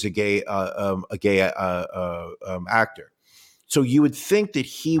who is a gay actor. So you would think that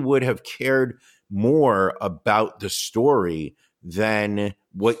he would have cared more about the story than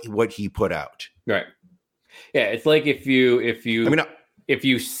what he put out. Right. Yeah, it's like if you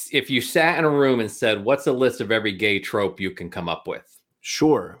sat in a room and said, "What's a list of every gay trope you can come up with?"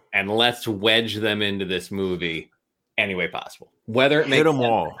 Sure. And let's wedge them into this movie any way possible. Whether it makes hit them sense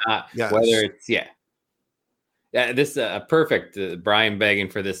all. or not, Yes. whether it's this perfect. Brian begging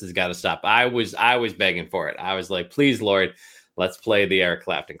for this has got to stop. I was begging for it. I was like, please, Lord, let's play the Eric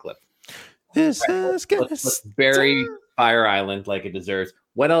Clapton clip. This is gonna let's bury Fire Island like it deserves.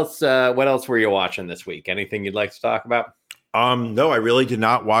 What else were you watching this week? Anything you'd like to talk about? No, I really did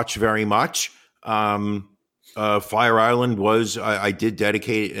not watch very much. Fire Island was I did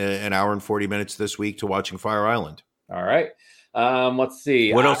dedicate an hour and 40 minutes this week to watching Fire Island. All right. Let's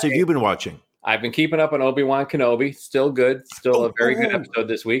see. What else have you been watching? I've been keeping up on Obi-Wan Kenobi. Still good. Still a very good episode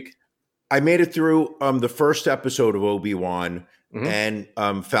this week. I made it through the first episode of Obi-Wan and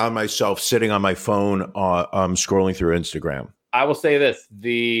found myself sitting on my phone scrolling through Instagram. I will say this.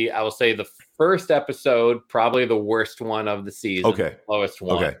 I will say the first episode, probably the worst one of the season. Okay. Lowest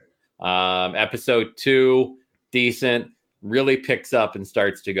one. Okay. Episode 2, decent, really picks up and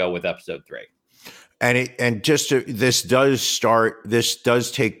starts to go with episode 3. This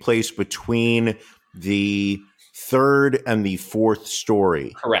does take place between the third and the fourth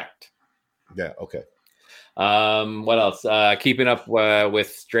story. Correct. Yeah. Okay. What else? Keeping up with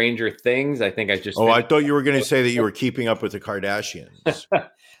Stranger Things. I think I just. I thought you were going to say that you were keeping up with the Kardashians.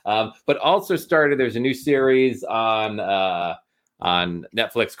 But also started. There's a new series on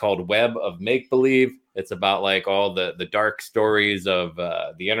Netflix called Web of Make Believe. It's about like all the dark stories of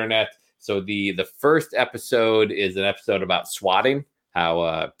the internet. So the first episode is an episode about swatting,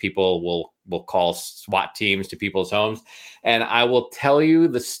 how people will call SWAT teams to people's homes. And I will tell you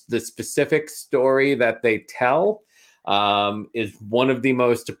the specific story that they tell is one of the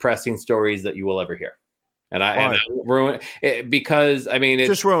most depressing stories that you will ever hear. And I won't ruin it because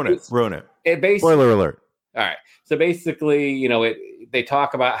just ruin it. It basically, spoiler alert. All right. So basically, they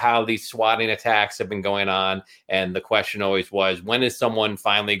talk about how these swatting attacks have been going on. And the question always was, when is someone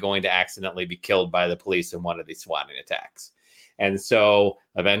finally going to accidentally be killed by the police in one of these swatting attacks? And so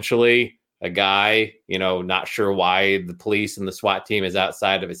eventually a guy, not sure why the police and the SWAT team is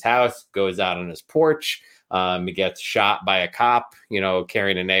outside of his house, goes out on his porch. He gets shot by a cop,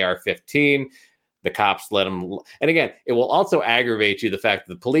 carrying an AR-15. The cops let him. And again, it will also aggravate you the fact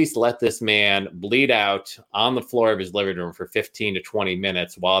that the police let this man bleed out on the floor of his living room for 15 to 20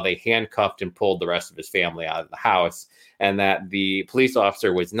 minutes while they handcuffed and pulled the rest of his family out of the house. And that the police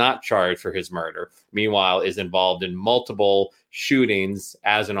officer was not charged for his murder. Meanwhile, is involved in multiple shootings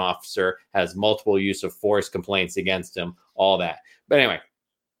as an officer, has multiple use of force complaints against him, all that. But anyway.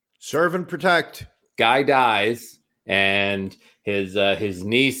 Serve and protect. Guy dies. And his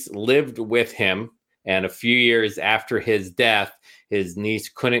niece lived with him, and a few years after his death, his niece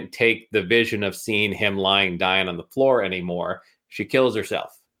couldn't take the vision of seeing him dying on the floor anymore. She kills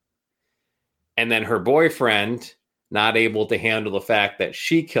herself. And then her boyfriend, not able to handle the fact that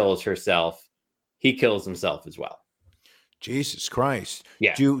she kills herself, he kills himself as well. Jesus Christ.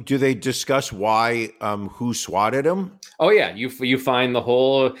 Yeah. Do they discuss why who swatted him? Oh yeah, you find the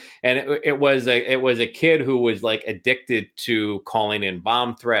whole, and it was a kid who was like addicted to calling in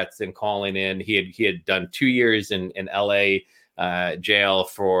bomb threats and calling in. He had done 2 years in LA jail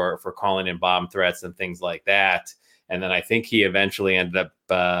for calling in bomb threats and things like that. And then I think he eventually ended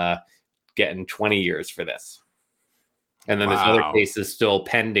up getting 20 years for this. And then there's other cases still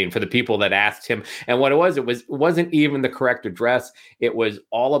pending for the people that asked him. And what it wasn't even the correct address. It was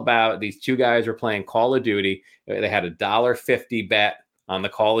all about these two guys were playing Call of Duty. They had $1.50 bet on the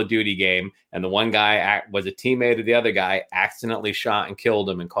Call of Duty game. And the one guy was a teammate of the other guy, accidentally shot and killed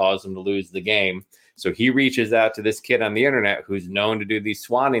him and caused him to lose the game. So he reaches out to this kid on the internet who's known to do these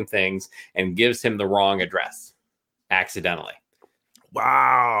swatting things and gives him the wrong address accidentally.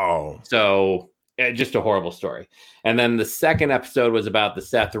 Wow. So just a horrible story. And then the second episode was about the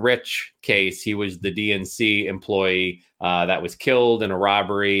Seth Rich case. He was the DNC employee that was killed in a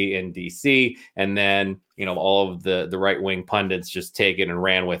robbery in DC. And then, all of the right-wing pundits just take it and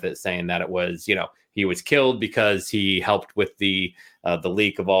ran with it, saying that it was, he was killed because he helped with the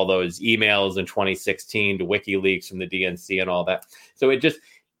leak of all those emails in 2016 to WikiLeaks from the DNC and all that. So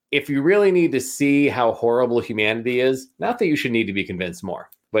if you really need to see how horrible humanity is, not that you should need to be convinced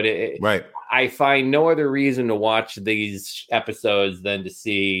more, but right. I find no other reason to watch these episodes than to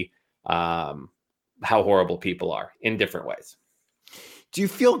see how horrible people are in different ways. Do you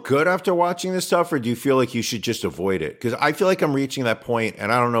feel good after watching this stuff, or do you feel like you should just avoid it? Because I feel like I'm reaching that point,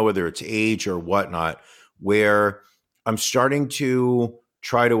 and I don't know whether it's age or whatnot, where I'm starting to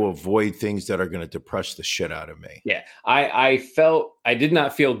try to avoid things that are going to depress the shit out of me. Yeah, I did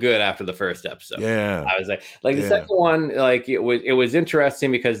not feel good after the first episode. Yeah, I was like the second one, like it was interesting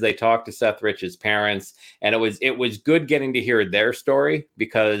because they talked to Seth Rich's parents, and it was good getting to hear their story,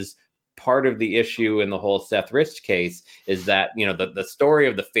 because part of the issue in the whole Seth Rich case is that, you know, the story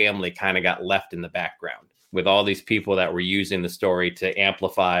of the family kind of got left in the background with all these people that were using the story to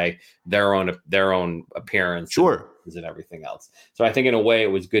amplify their own appearance. Sure. And everything else. So I think in a way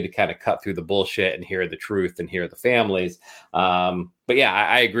it was good to kind of cut through the bullshit and hear the truth and hear the families. But yeah,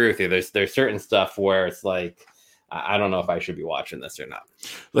 I agree with you. There's certain stuff where it's like, I don't know if I should be watching this or not.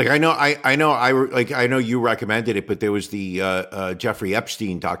 Like I know you recommended it, but there was the Jeffrey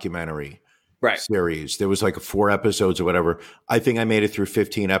Epstein documentary series. There was like 4 episodes or whatever. I think I made it through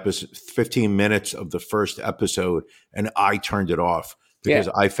 15 minutes of the first episode, and I turned it off because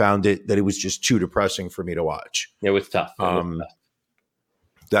I found that it was just too depressing for me to watch. It was tough.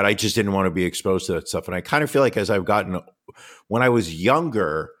 That I just didn't want to be exposed to that stuff. And I kind of feel like as I've gotten, when I was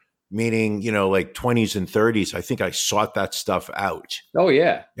younger, meaning, you know, like 20s and 30s, I think I sought that stuff out. Oh,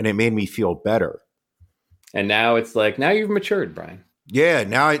 yeah. And it made me feel better. And now it's like, now you've matured, Brian. Yeah.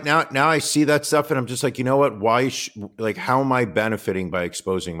 Now I see that stuff and I'm just like, you know what? How am I benefiting by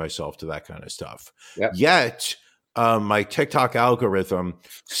exposing myself to that kind of stuff? Yep. Yet my TikTok algorithm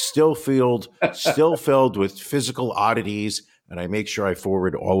still filled with physical oddities, and I make sure I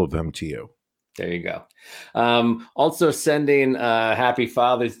forward all of them to you. There you go. Also sending happy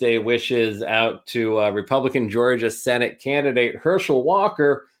Father's Day wishes out to Republican Georgia Senate candidate Herschel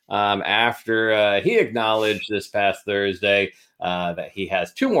Walker after he acknowledged this past Thursday that he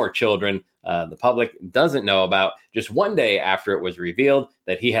has 2 more children the public doesn't know about, just one day after it was revealed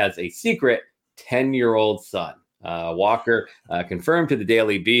that he has a secret 10-year-old son. Walker confirmed to the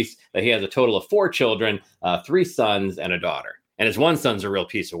Daily Beast that he has a total of 4 children, 3 sons and a daughter. And his one son's a real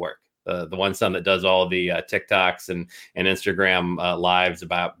piece of work. The one son that does all the TikToks and Instagram lives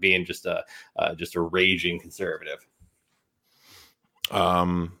about being just a raging conservative.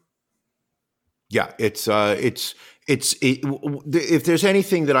 Yeah, if there's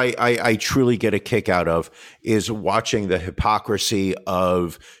anything that I truly get a kick out of is watching the hypocrisy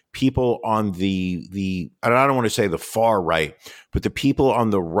of people on the I don't want to say the far right, but the people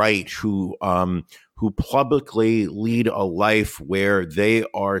on the right who publicly lead a life where they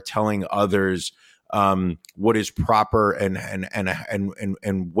are telling others what is proper and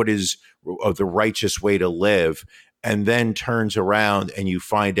what is the righteous way to live, and then turns around and you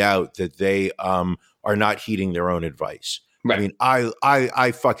find out that they are not heeding their own advice. Right. I mean,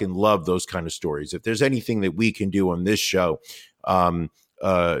 I fucking love those kind of stories. If there's anything that we can do on this show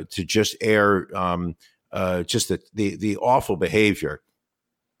to just air just the awful behavior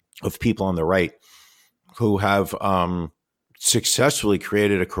of people on the right who have successfully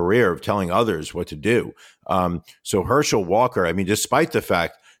created a career of telling others what to do. So Herschel Walker, I mean, despite the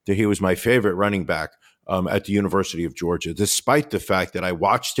fact that he was my favorite running back at the University of Georgia, despite the fact that I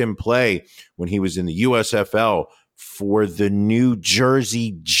watched him play when he was in the USFL for the New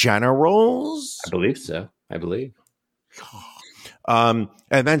Jersey Generals. I believe so. I believe. And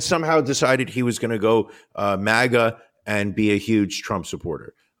then somehow decided he was going to go MAGA and be a huge Trump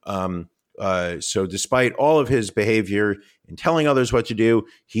supporter. So despite all of his behavior in telling others what to do,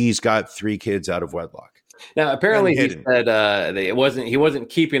 he's got 3 kids out of wedlock. Now, apparently he said he wasn't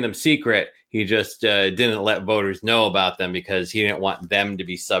keeping them secret. He just didn't let voters know about them because he didn't want them to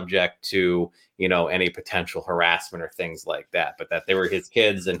be subject to, you know, any potential harassment or things like that, but that they were his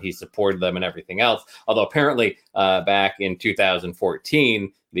kids and he supported them and everything else. Although apparently back in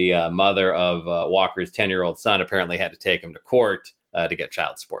 2014, the mother of Walker's 10-year-old son apparently had to take him to court to get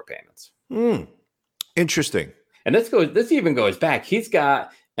child support payments. Interesting. And this even goes back. He's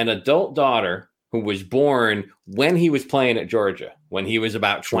got an adult daughter who was born when he was playing at Georgia, when he was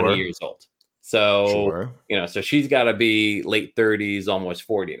about 20 years old. So, you know, so she's got to be late 30s, almost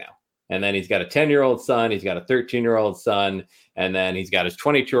 40 now. And then he's got a 10-year-old son. He's got a 13-year-old son. And then he's got his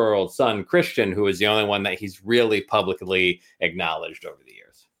 22-year-old son, Christian, who is the only one that he's really publicly acknowledged over the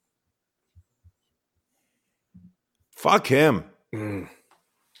years. Fuck him.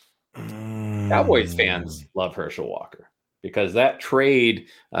 Cowboys fans love Herschel Walker because that trade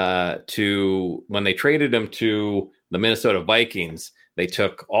when they traded him to the Minnesota Vikings, they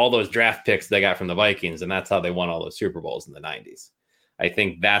took all those draft picks they got from the Vikings, and that's how they won all those Super Bowls in the 90s. I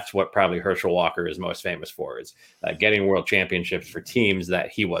think that's what probably Herschel Walker is most famous for, is getting world championships for teams that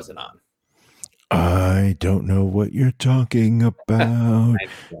he wasn't on. I don't know what you're talking about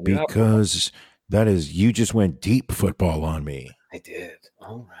because you just went deep football on me. I did.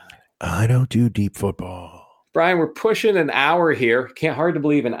 All right. I don't do deep football. Brian, we're pushing an hour here. Hard to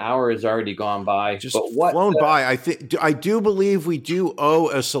believe an hour has already gone by. Just flown by. I do believe we do owe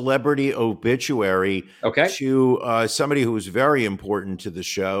a celebrity obituary to somebody who was very important to the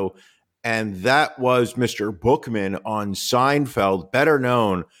show, and that was Mr. Bookman on Seinfeld, better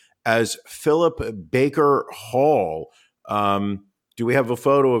known as Philip Baker Hall. Do we have a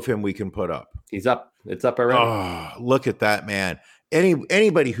photo of him we can put up? He's up. It's up already. Oh, look at that man.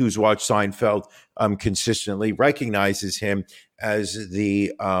 Anybody who's watched Seinfeld consistently recognizes him as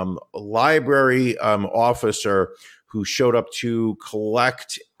the library officer who showed up to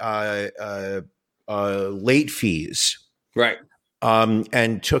collect late fees, right?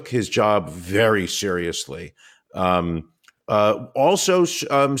 And took his job very seriously. Also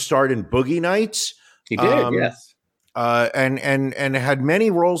starred in Boogie Nights. He did, yes. And had many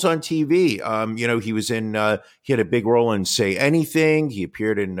roles on TV. He was in. He had a big role in Say Anything. He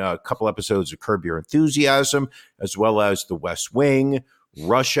appeared in a couple episodes of Curb Your Enthusiasm, as well as The West Wing,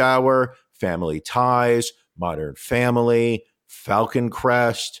 Rush Hour, Family Ties, Modern Family, Falcon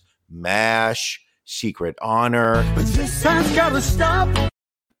Crest, MASH, Secret Honor. But this time's gotta stop.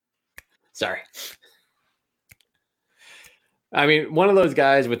 Sorry. I mean, one of those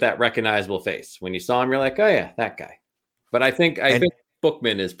guys with that recognizable face. When you saw him, you're like, oh yeah, that guy. But I think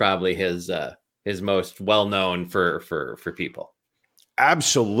Bookman is probably his most well known for people.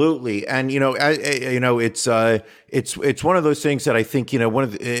 Absolutely, and it's one of those things that I think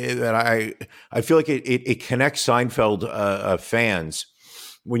that I feel like it connects Seinfeld fans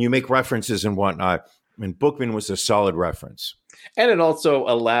when you make references and whatnot. I mean, Bookman was a solid reference, and it also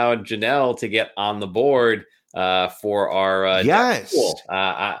allowed Janelle to get on the board for our yes.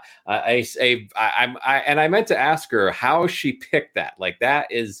 I meant to ask her how she picked that. Like, that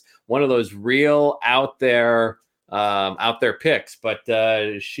is one of those real out there picks. But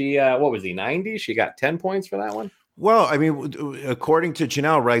she what was he, 90? She got 10 points for that one. Well, I mean, according to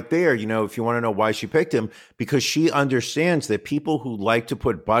Janelle right there, if you want to know why she picked him, because she understands that people who like to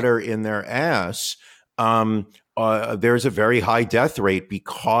put butter in their ass, there's a very high death rate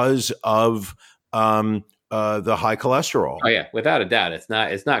because of the high cholesterol. Oh yeah, without a doubt, it's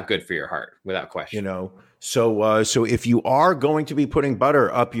not good for your heart, without question. So if you are going to be putting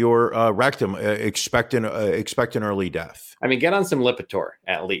butter up your rectum, expect an early death. I mean, get on some Lipitor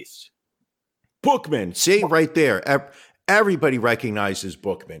at least. Bookman, see right there. Everybody recognizes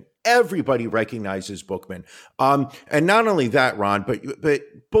Bookman. Everybody recognizes Bookman. And not only that, Ron, but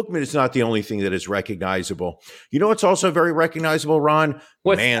Bookman is not the only thing that is recognizable. You know what's also very recognizable, Ron?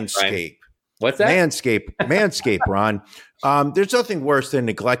 Manscaped. What's that? Manscaped, Ron. There's nothing worse than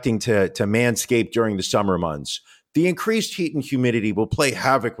neglecting to manscape during the summer months. The increased heat and humidity will play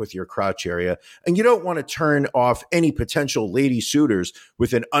havoc with your crotch area, and you don't want to turn off any potential lady suitors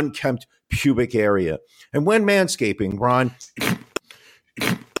with an unkempt pubic area. And when manscaping, Ron...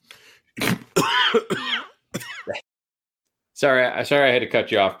 Sorry, I had to cut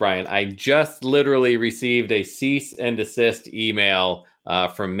you off, Brian. I just literally received a cease and desist email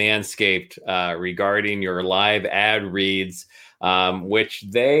from Manscaped regarding your live ad reads, which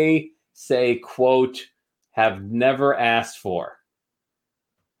they say, quote, have never asked for.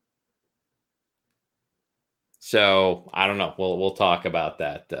 So I don't know. We'll talk about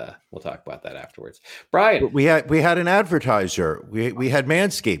that. We'll talk about that afterwards. Brian, we had an advertiser. We had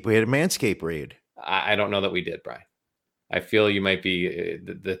Manscaped. We had a Manscaped read. I don't know that we did, Brian. I feel you might be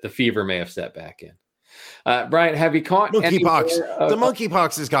the fever may have set back in. Brian, have you caught monkeypox? The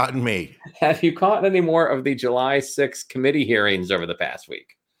monkeypox has gotten me. Have you caught any more of the July 6th committee hearings over the past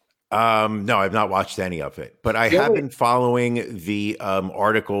week? No, I've not watched any of it, but I have been following the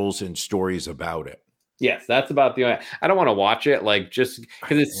articles and stories about it. Yes, that's about the only. I don't want to watch it, like, just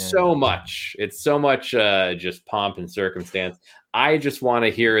because it's so much. It's so much just pomp and circumstance. I just want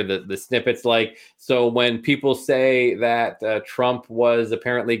to hear the snippets. Like, so when people say that Trump was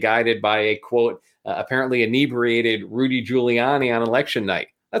apparently guided by a, quote, apparently inebriated Rudy Giuliani on election night,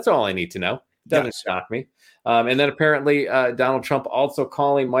 that's all I need to know. Doesn't shock me. And then apparently Donald Trump also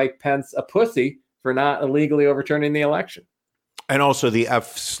calling Mike Pence a pussy for not illegally overturning the election. And also the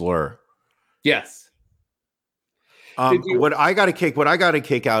F slur. Yes. What I got a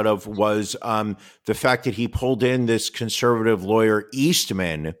kick out of was the fact that he pulled in this conservative lawyer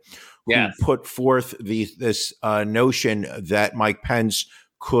Eastman, who put forth this notion that Mike Pence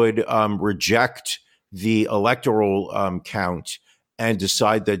could reject the electoral count and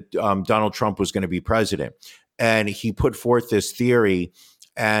decide that Donald Trump was going to be president. And he put forth this theory,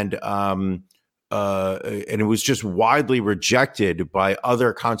 and and it was just widely rejected by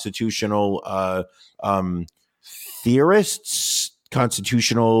other constitutional theorists,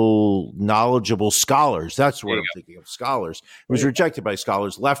 constitutional knowledgeable scholars. That's what I'm thinking of, scholars. It was rejected by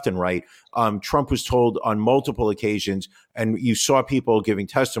scholars left and right. Trump was told on multiple occasions, and you saw people giving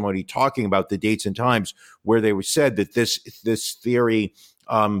testimony talking about the dates and times where they were said that this theory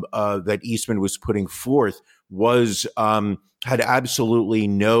that Eastman was putting forth was had absolutely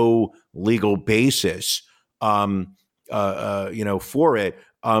no legal basis, for it.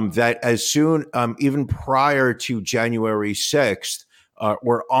 That as soon, even prior to January 6th,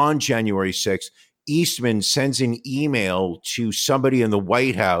 or on January 6th, Eastman sends an email to somebody in the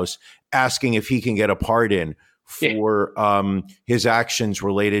White House asking if he can get a pardon for his actions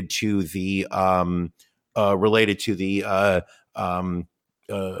related to the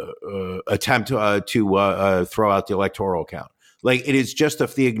attempt to throw out the electoral count. Like, it is just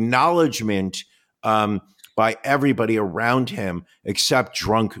the acknowledgement by everybody around him except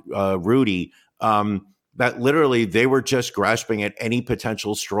drunk Rudy, that literally they were just grasping at any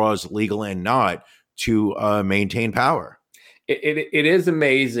potential straws, legal and not, to maintain power. It is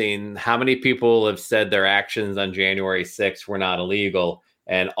amazing how many people have said their actions on January 6th were not illegal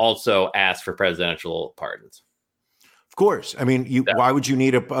and also asked for presidential pardons. Of course. I mean, why would you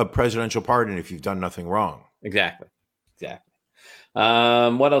need a presidential pardon if you've done nothing wrong? Exactly.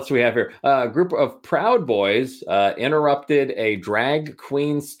 What else do we have here? A group of Proud Boys interrupted a drag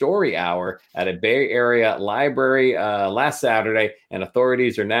queen story hour at a Bay Area library last Saturday, and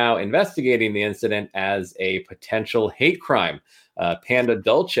authorities are now investigating the incident as a potential hate crime. Panda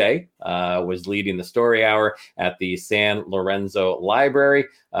Dulce was leading the story hour at the San Lorenzo Library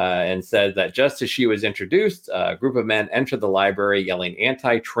and said that just as she was introduced, a group of men entered the library yelling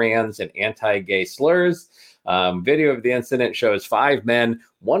anti-trans and anti-gay slurs. Video of the incident shows 5 men,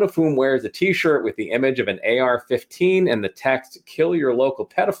 one of whom wears a t-shirt with the image of an AR-15 and the text, "Kill your local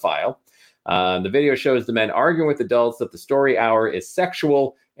pedophile." The video shows the men arguing with adults that the story hour is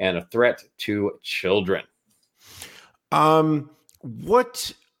sexual and a threat to children.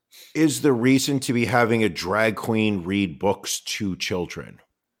 What is the reason to be having a drag queen read books to children?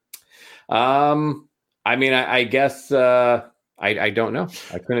 I mean, I guess I don't know.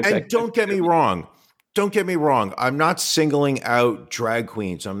 I couldn't say. And don't get me wrong. I'm not singling out drag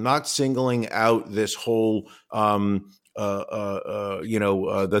queens. I'm not singling out this whole, that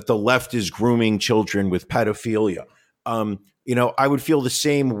the left is grooming children with pedophilia. I would feel the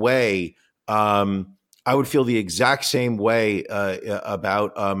same way. I would feel the exact same way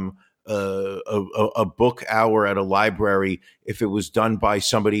about a book hour at a library if it was done by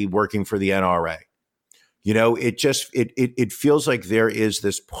somebody working for the NRA. It feels like there is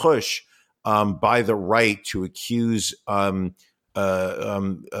this push by the right to accuse the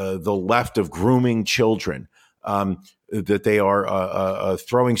left of grooming children, that they are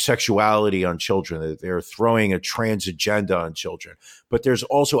throwing sexuality on children, that they're throwing a trans agenda on children. But there's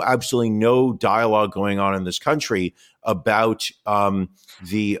also absolutely no dialogue going on in this country about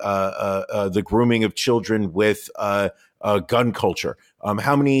the grooming of children with gun culture.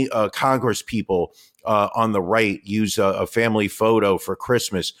 How many Congress people on the right use a family photo for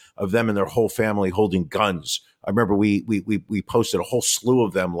Christmas of them and their whole family holding guns? I remember we posted a whole slew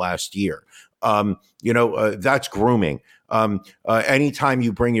of them last year. That's grooming. Anytime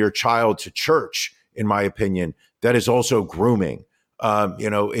you bring your child to church, in my opinion, that is also grooming.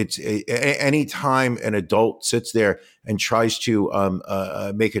 It's anytime an adult sits there and tries to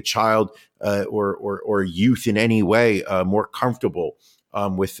make a child or youth in any way more comfortable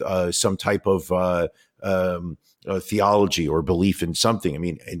with some type of theology or belief in something. I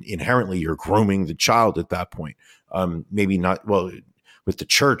mean, inherently, you're grooming the child at that point. Maybe not. Well, with the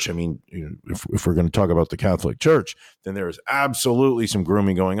church, I mean, if we're going to talk about the Catholic Church, then there is absolutely some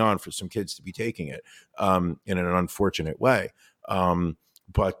grooming going on for some kids to be taking it in an unfortunate way.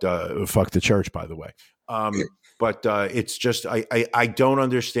 But fuck the church, by the way. But it's just I don't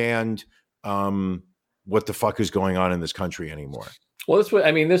understand what the fuck is going on in this country anymore. Well,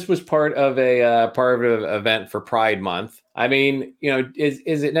 this was part of an event for Pride Month. I mean,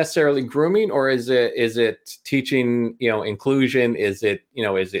 is it necessarily grooming, or is it teaching, inclusion? Is it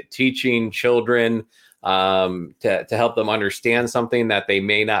teaching children to help them understand something that they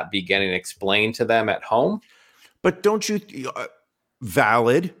may not be getting explained to them at home? But don't you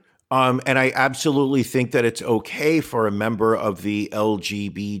valid? And I absolutely think that it's okay for a member of the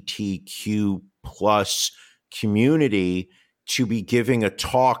LGBTQ plus community to be giving a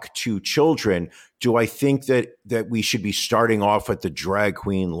talk to children. Do I think that we should be starting off at the drag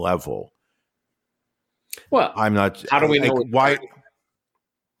queen level? Well, I'm not. How do we know why?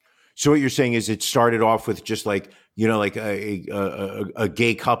 So what you're saying is it started off with just like, like a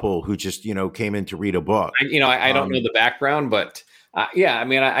gay couple who just, came in to read a book. I don't know the background, but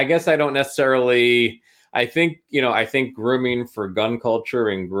I guess I don't necessarily. I think grooming for gun culture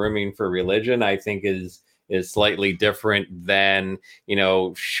and grooming for religion, I think is slightly different than,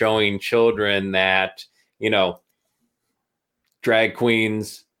 showing children that, drag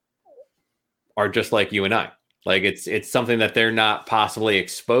queens are just like you and I. Like it's something that they're not possibly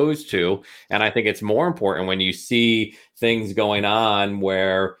exposed to. And I think it's more important when you see things going on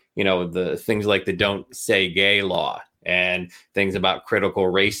where, the things like the don't say gay law and things about critical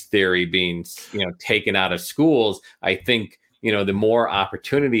race theory being, taken out of schools. I think, the more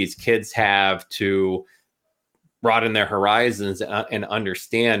opportunities kids have to broaden their horizons and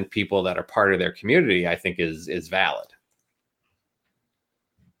understand people that are part of their community, I think is valid.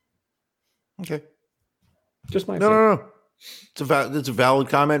 Okay. Just my no. It's a valid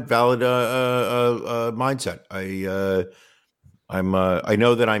comment, valid mindset. I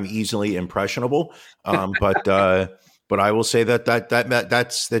know that I'm easily impressionable, but I will say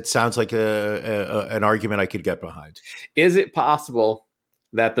that sounds like an argument I could get behind. Is it possible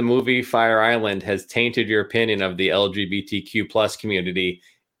that the movie Fire Island has tainted your opinion of the LGBTQ plus community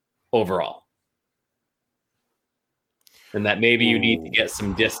overall? And that maybe you need to get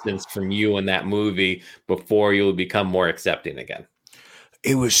some distance from you in that movie before you'll become more accepting again.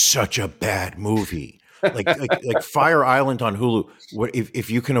 It was such a bad movie. Like Fire Island on Hulu. If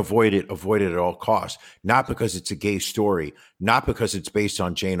you can avoid it at all costs. Not because it's a gay story, not because it's based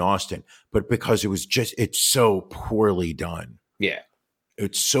on Jane Austen, but because it's so poorly done. Yeah,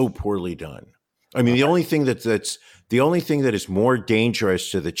 it's so poorly done. I mean, the only thing that is more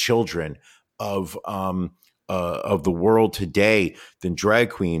dangerous to the children of the world today than drag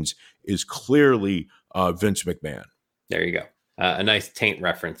queens is clearly Vince McMahon. There you go. A nice taint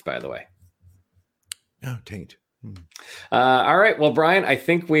reference, by the way. Oh, taint. All right. Well, Brian, I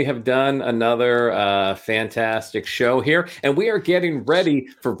think we have done another fantastic show here, and we are getting ready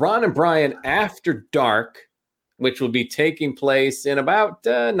for Ron and Brian After Dark, which will be taking place in about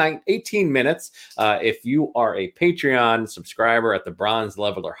 18 minutes. If you are a Patreon subscriber at the bronze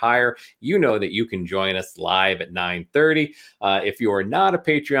level or higher, you know that you can join us live at 9:30. If you are not a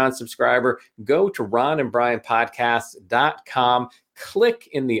Patreon subscriber, go to ronandbrianpodcast.com. Click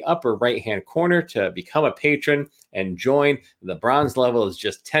in the upper right-hand corner to become a patron and join. The bronze level is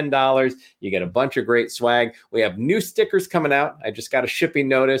just $10. You get a bunch of great swag. We have new stickers coming out. I just got a shipping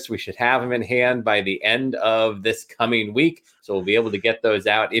notice. We should have them in hand by the end of this coming week. So we'll be able to get those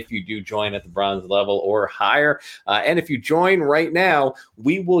out if you do join at the bronze level or higher. And if you join right now,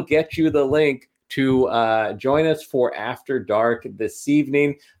 we will get you the link to join us for After Dark this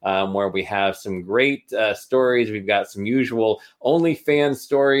evening, where we have some great stories. We've got some usual OnlyFans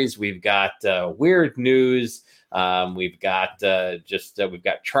stories. We've got weird news. We've got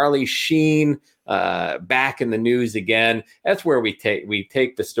Charlie Sheen back in the news again. That's where we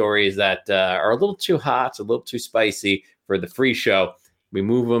take the stories that are a little too hot, a little too spicy for the free show. We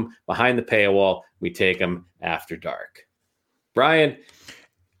move them behind the paywall. We take them after dark. Brian,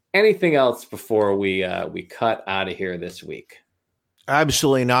 anything else before we cut out of here this week?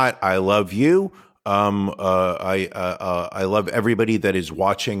 Absolutely not. I love you. I love everybody that is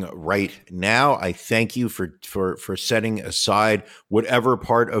watching right now. I thank you for setting aside whatever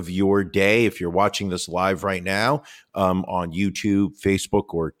part of your day, if you're watching this live right now, on YouTube,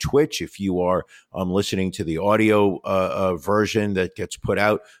 Facebook, or Twitch. If you are listening to the audio version that gets put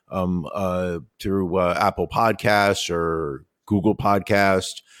out through Apple Podcasts or Google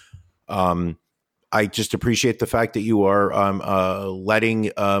Podcast. I just appreciate the fact that you are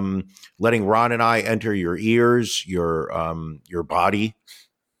letting Ron and I enter your ears, your body,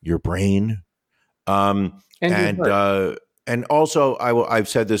 your brain, and also I've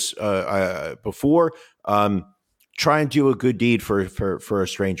said this before. Try and do a good deed for a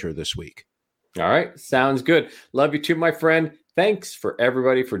stranger this week. All right, sounds good. Love you too, my friend. Thanks for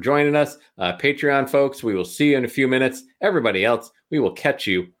everybody for joining us. Patreon folks, we will see you in a few minutes. Everybody else, we will catch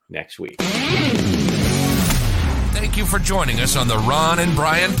you next week. Thank you for joining us on the Ron and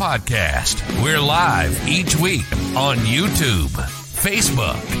Brian podcast. We're live each week on YouTube,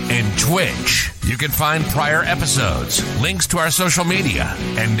 Facebook, and Twitch. You can find prior episodes, links to our social media,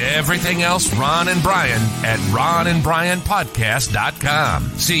 and everything else Ron and Brian at ronandbrianpodcast.com.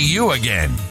 See you again